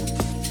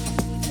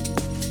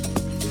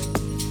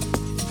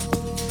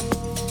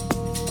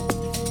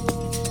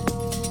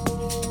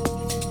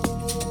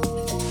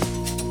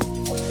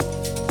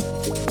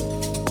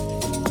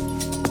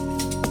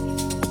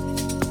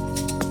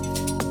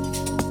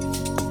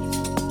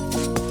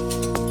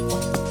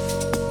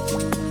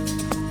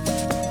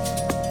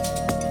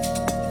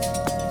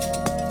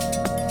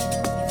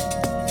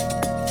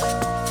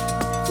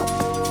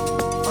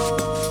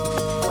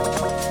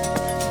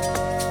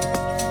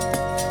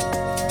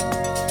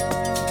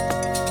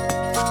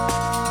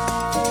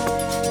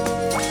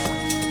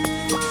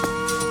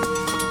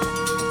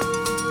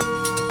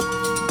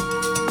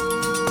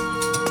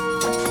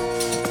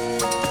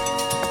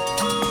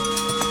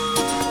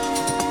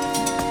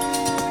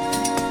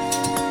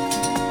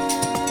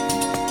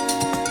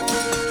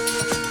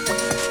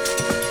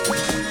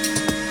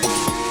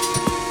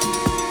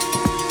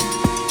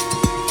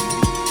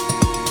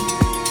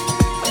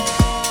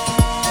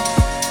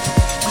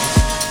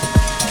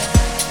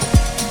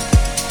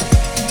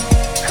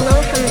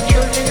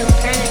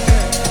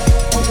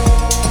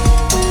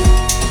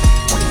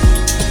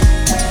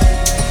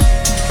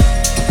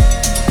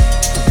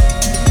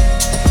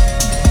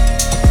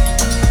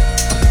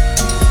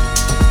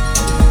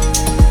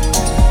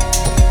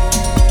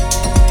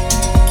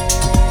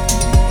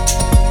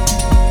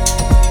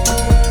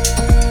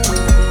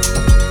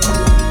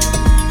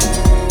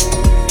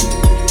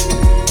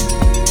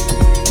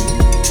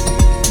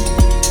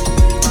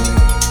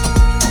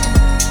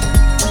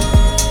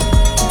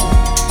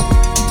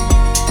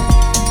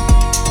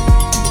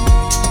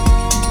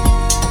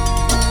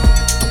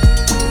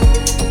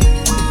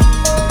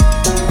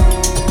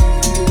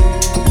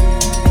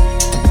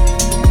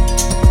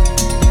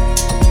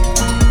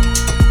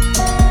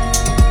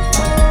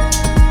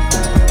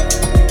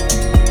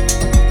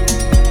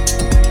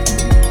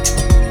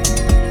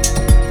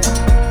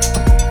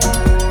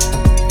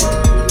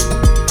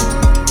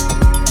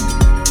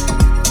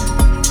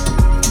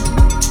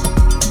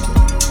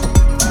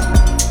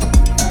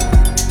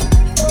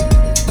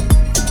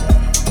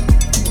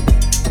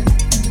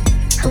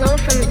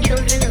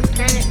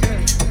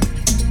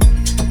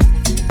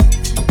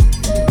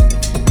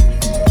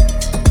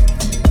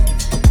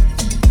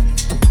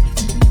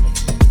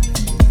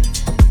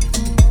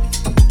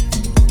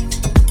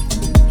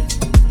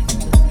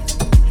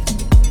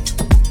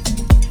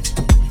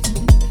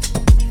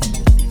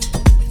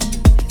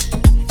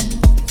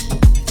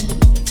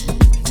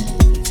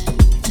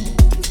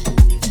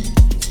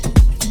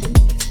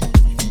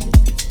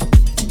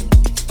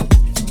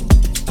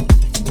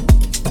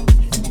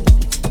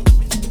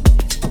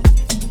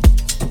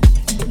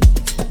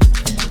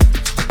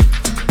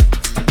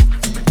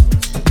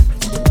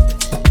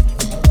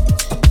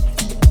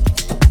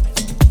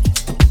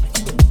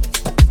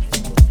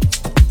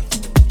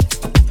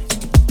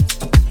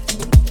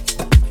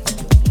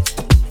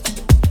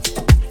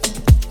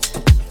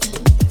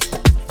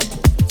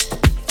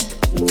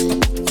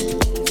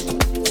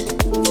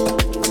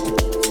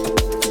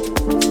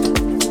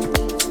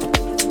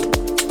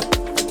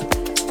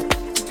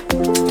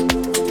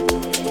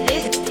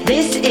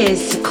 This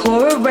is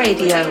Sekora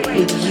Radio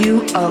with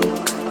you,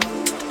 Oak.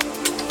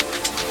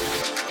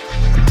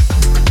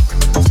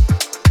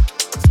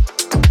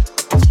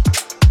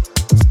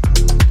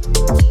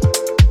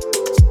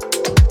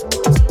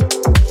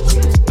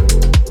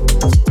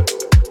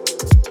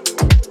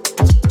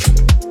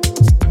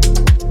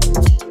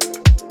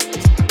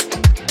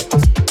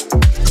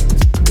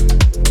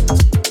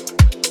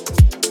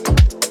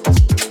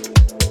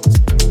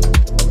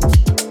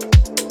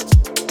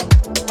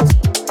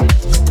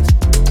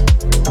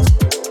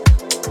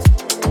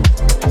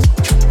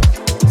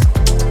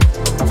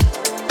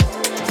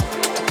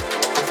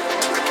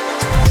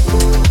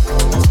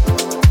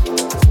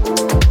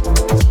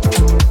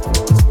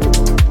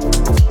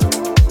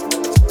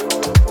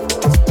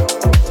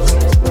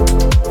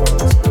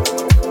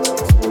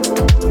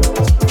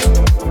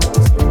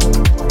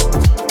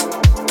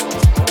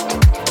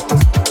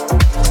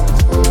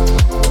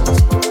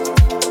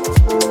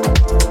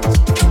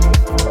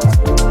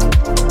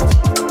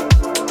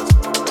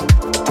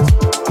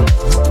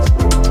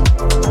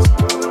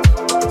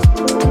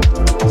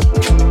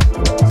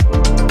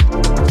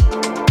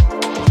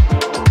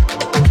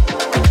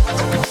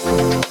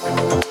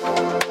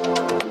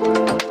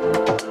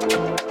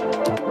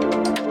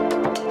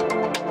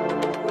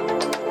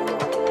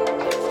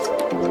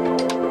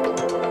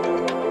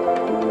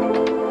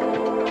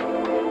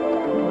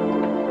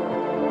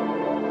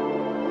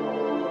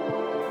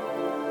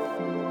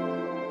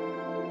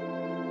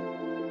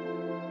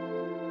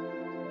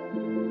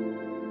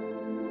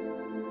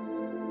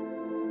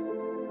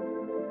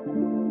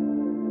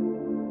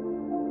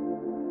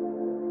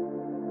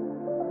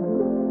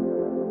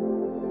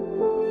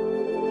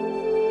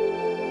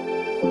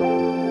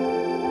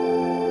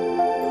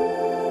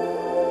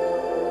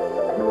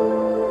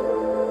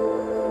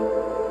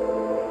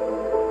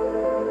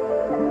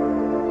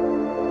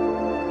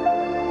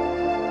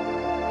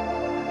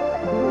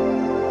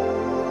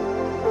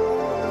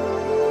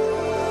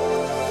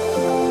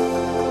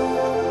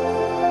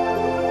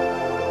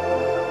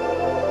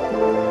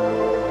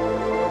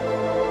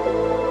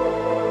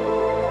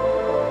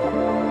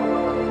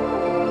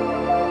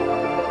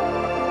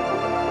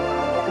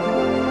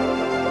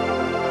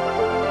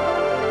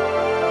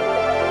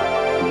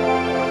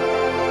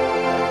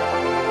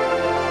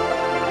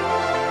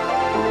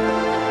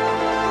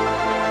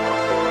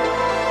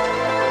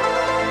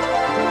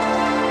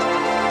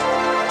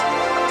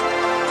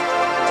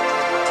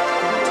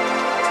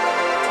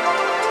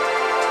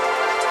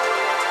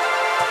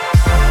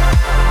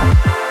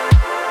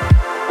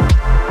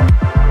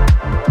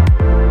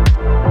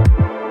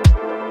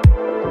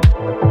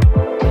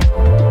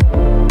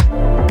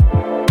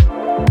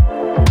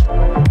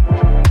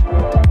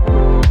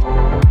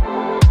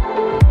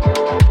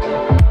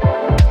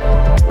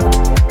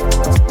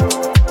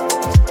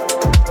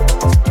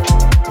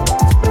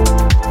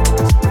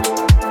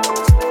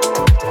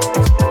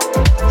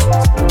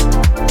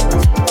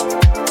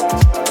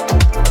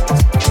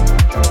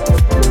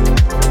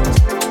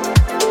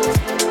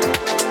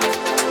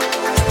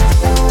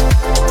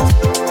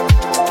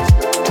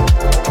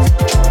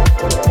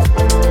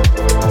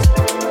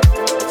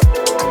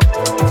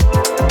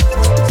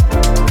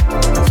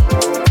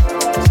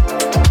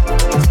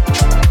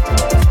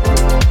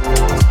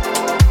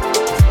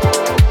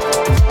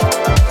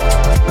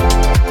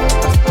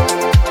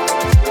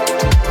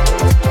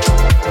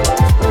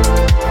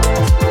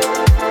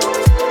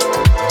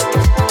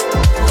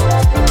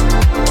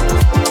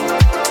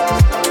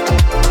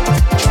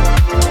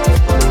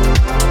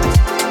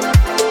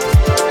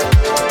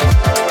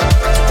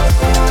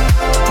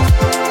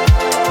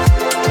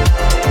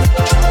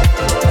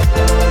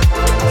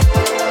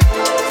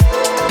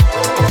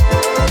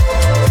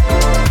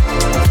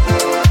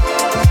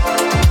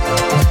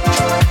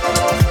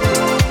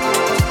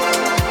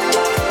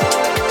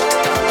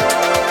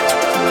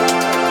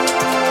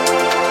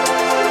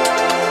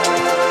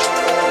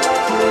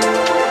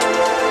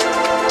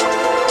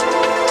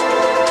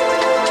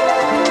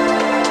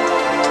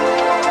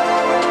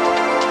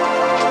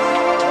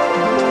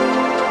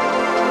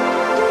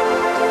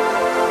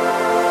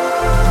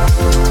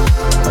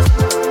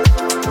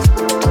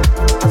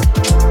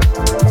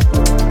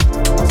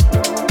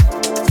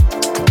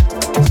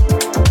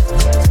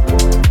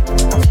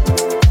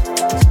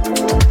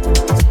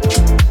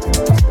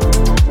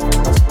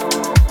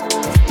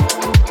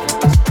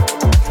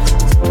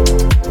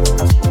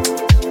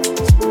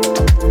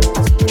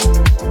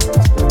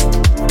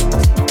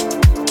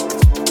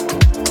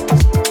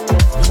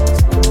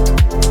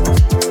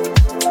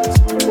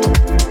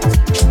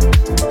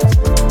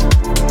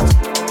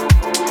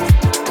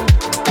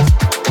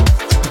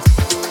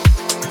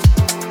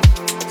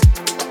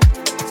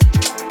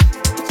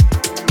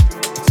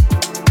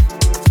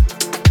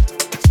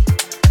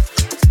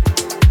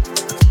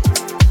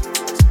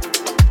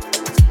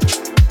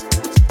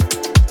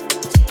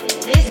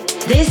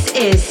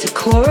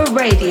 Sekora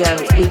Radio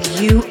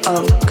with you,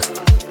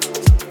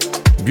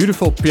 Oak.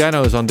 Beautiful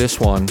pianos on this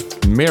one.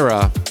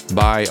 Mira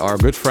by our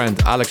good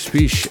friend Alex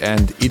Fish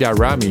and Ida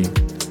Rami.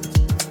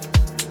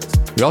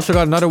 We also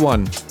got another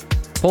one,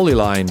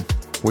 Polyline,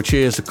 which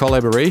is a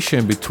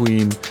collaboration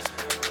between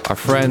our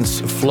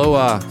friends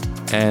Floa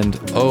and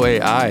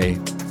OAI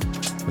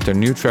with their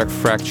new track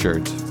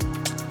Fractured.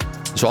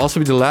 This will also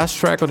be the last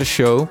track of the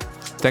show.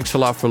 Thanks a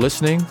lot for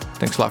listening.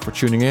 Thanks a lot for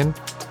tuning in.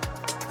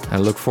 And I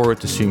look forward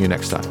to seeing you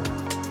next time.